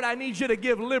 Lord, I need you to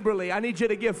give liberally. I need you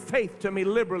to give faith to me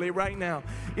liberally right now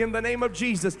in the name of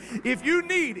Jesus. If you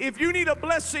need a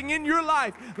blessing in your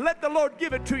life, let the Lord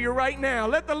give it to you right now.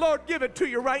 Let the Lord give it to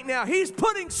you right now. He's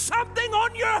putting something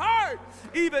on your heart.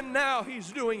 Even now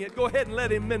he's doing it. Go ahead and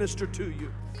let him minister to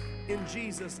you in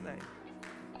Jesus' name.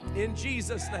 In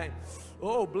Jesus' name.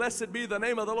 Oh, blessed be the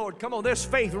name of the Lord. Come on, there's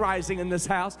faith rising in this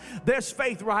house. There's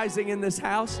faith rising in this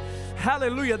house.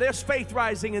 Hallelujah. There's faith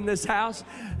rising in this house.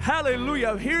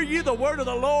 Hallelujah. Hear ye the word of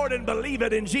the Lord and believe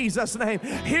it in Jesus' name.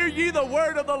 Hear ye the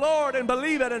word of the Lord and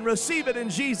believe it and receive it in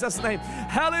Jesus' name.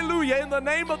 Hallelujah. In the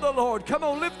name of the Lord. Come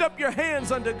on, lift up your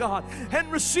hands unto God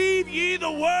and receive ye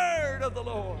the word of the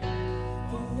Lord.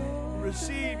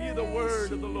 Receive ye the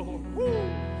word of the Lord. Woo.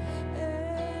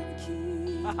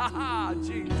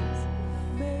 Jesus.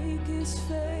 Make his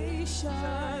face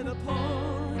shine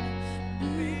upon,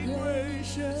 be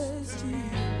gracious to you.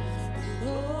 The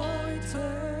Lord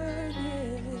turn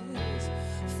his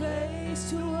face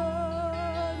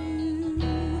toward you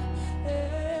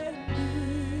and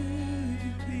give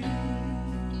you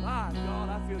peace. My God,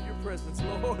 I feel your presence,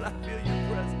 Lord. I feel your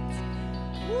presence.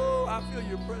 Woo, I feel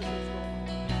your presence, Lord.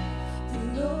 The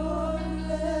Lord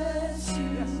bless you.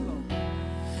 Yes, Lord.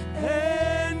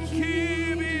 And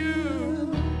keep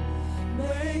you,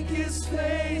 make his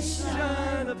face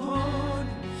shine upon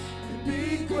you, and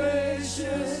be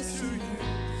gracious to you.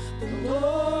 The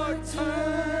Lord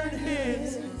turn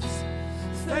his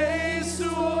face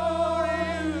toward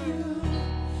you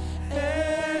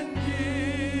and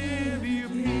give you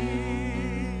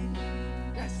peace.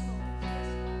 Yes,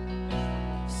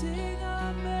 Lord. Sing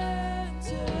amen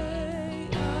today.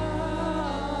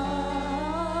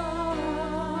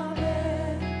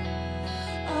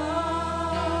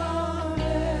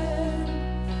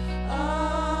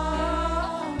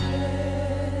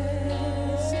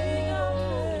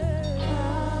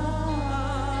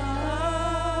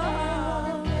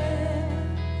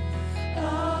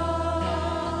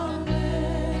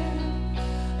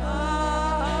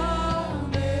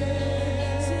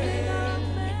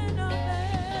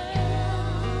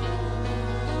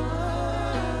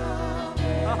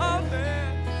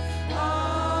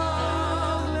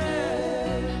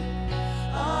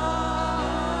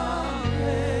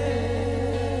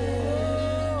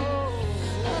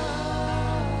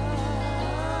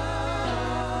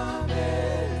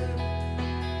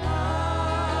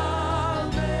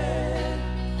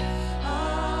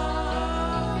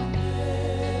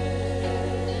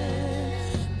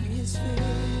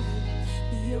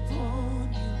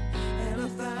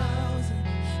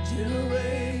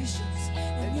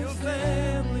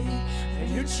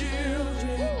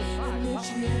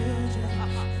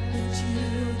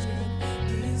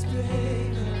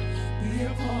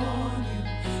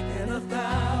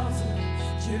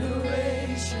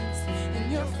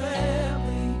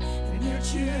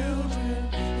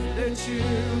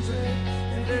 children,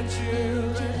 and their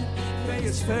children. May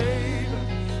His favor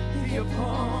be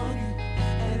upon you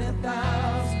and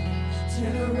 1,000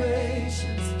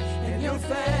 generations, and your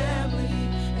family,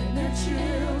 and their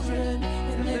children,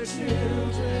 and their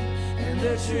children, and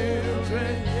their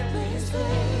children. May His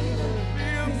favor be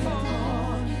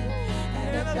upon you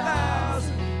and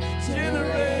 1,000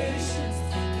 generations,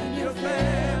 and your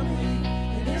family,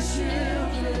 and their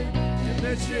children, and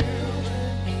their children,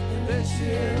 and their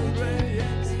children.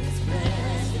 Yes. His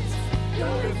presence go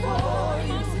before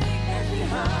you and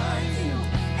behind you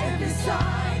and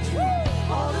beside you,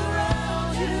 all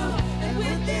around you and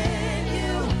within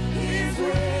you. He is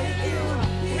with you.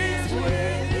 He is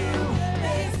with you.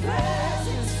 May His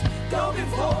presence go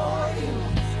before you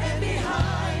and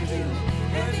behind you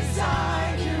and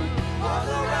beside you, all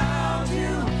around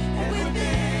you and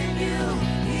within you.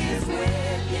 He is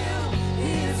with you.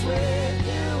 He is with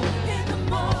you in the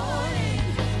morning,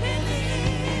 in the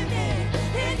evening,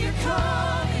 in your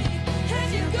coming and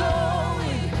your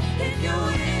going, in your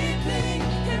weeping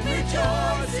and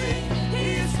rejoicing.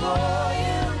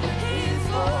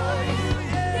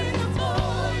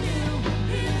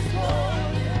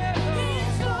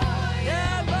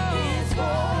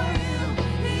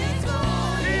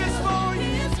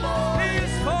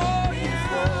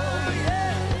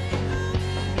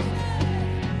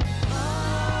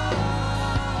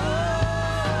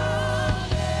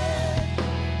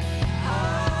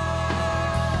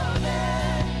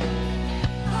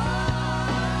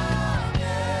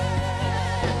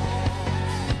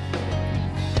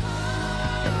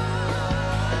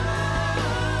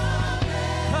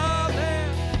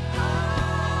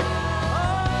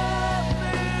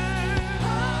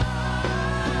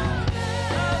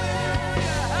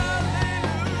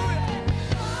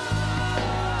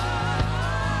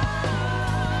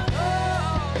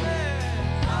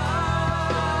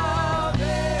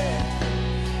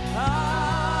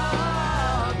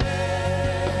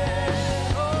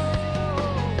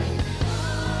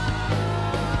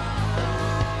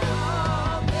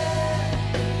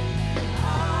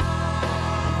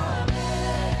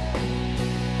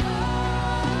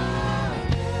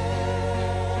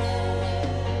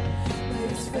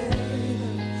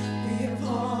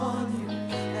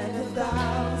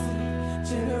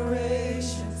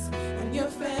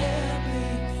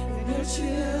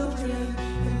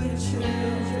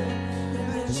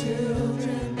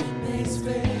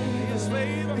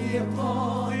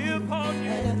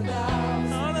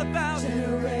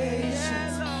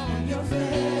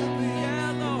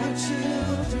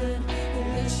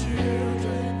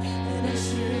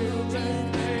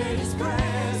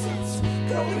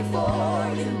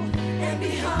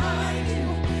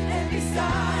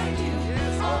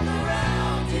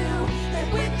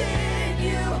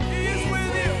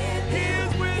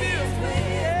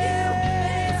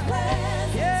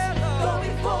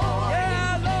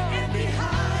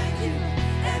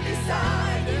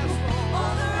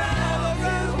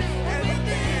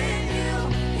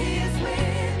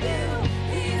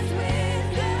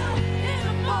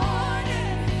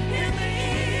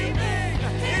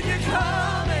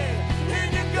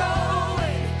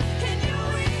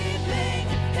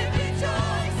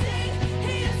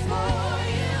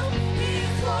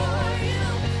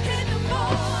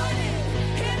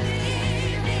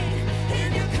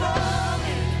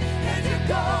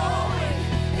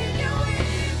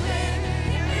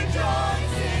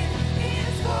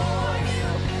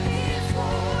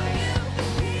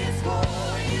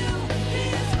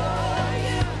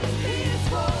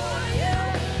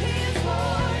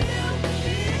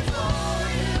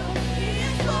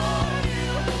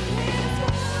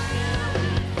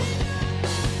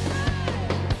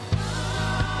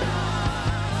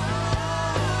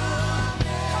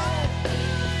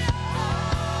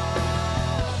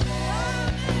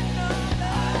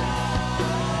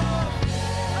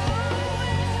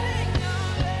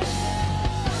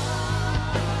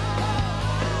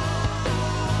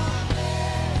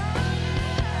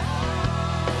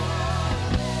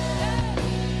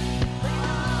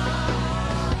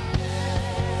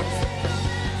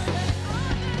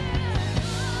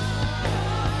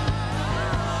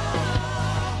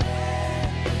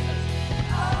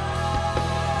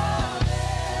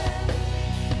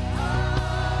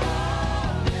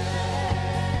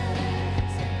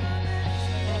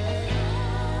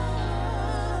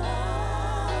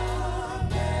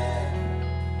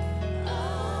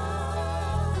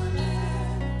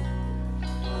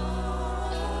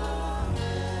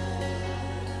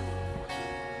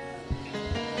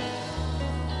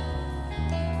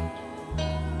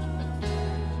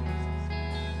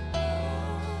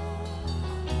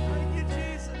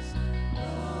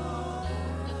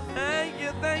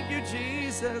 you,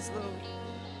 Jesus, Lord.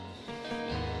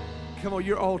 Come on,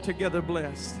 you're altogether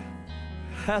blessed.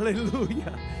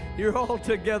 Hallelujah. You're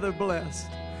altogether blessed.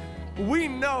 We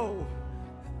know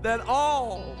that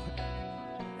all,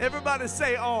 everybody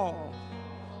say all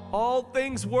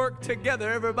things work together.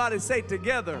 Everybody say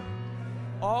together.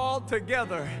 All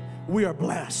together, we are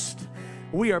blessed.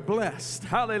 We are blessed.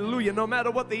 Hallelujah. No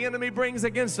matter what the enemy brings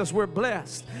against us, we're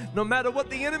blessed. No matter what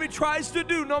the enemy tries to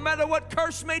do, no matter what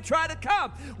curse may try to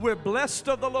come, we're blessed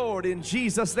of the Lord in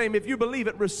Jesus' name. If you believe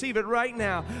it, receive it right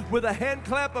now with a hand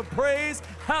clap of praise.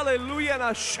 Hallelujah. And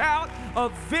a shout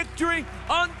of victory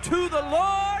unto the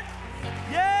Lord.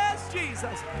 Yes,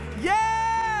 Jesus.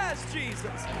 Yes,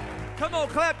 Jesus. Come on,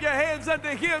 clap your hands unto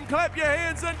Him. Clap your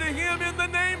hands unto Him in the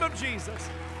name of Jesus.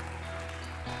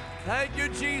 Thank you,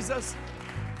 Jesus.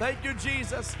 Thank you,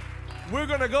 Jesus. We're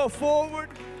going to go forward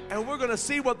and we're going to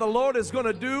see what the Lord is going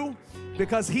to do,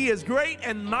 because He is great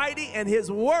and mighty, and His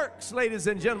works, ladies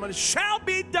and gentlemen, shall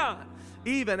be done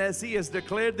even as He has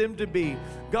declared them to be.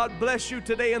 God bless you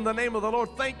today in the name of the Lord.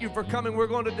 Thank you for coming. We're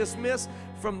going to dismiss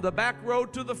from the back row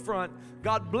to the front.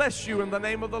 God bless you in the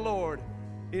name of the Lord.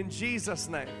 In Jesus'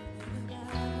 name.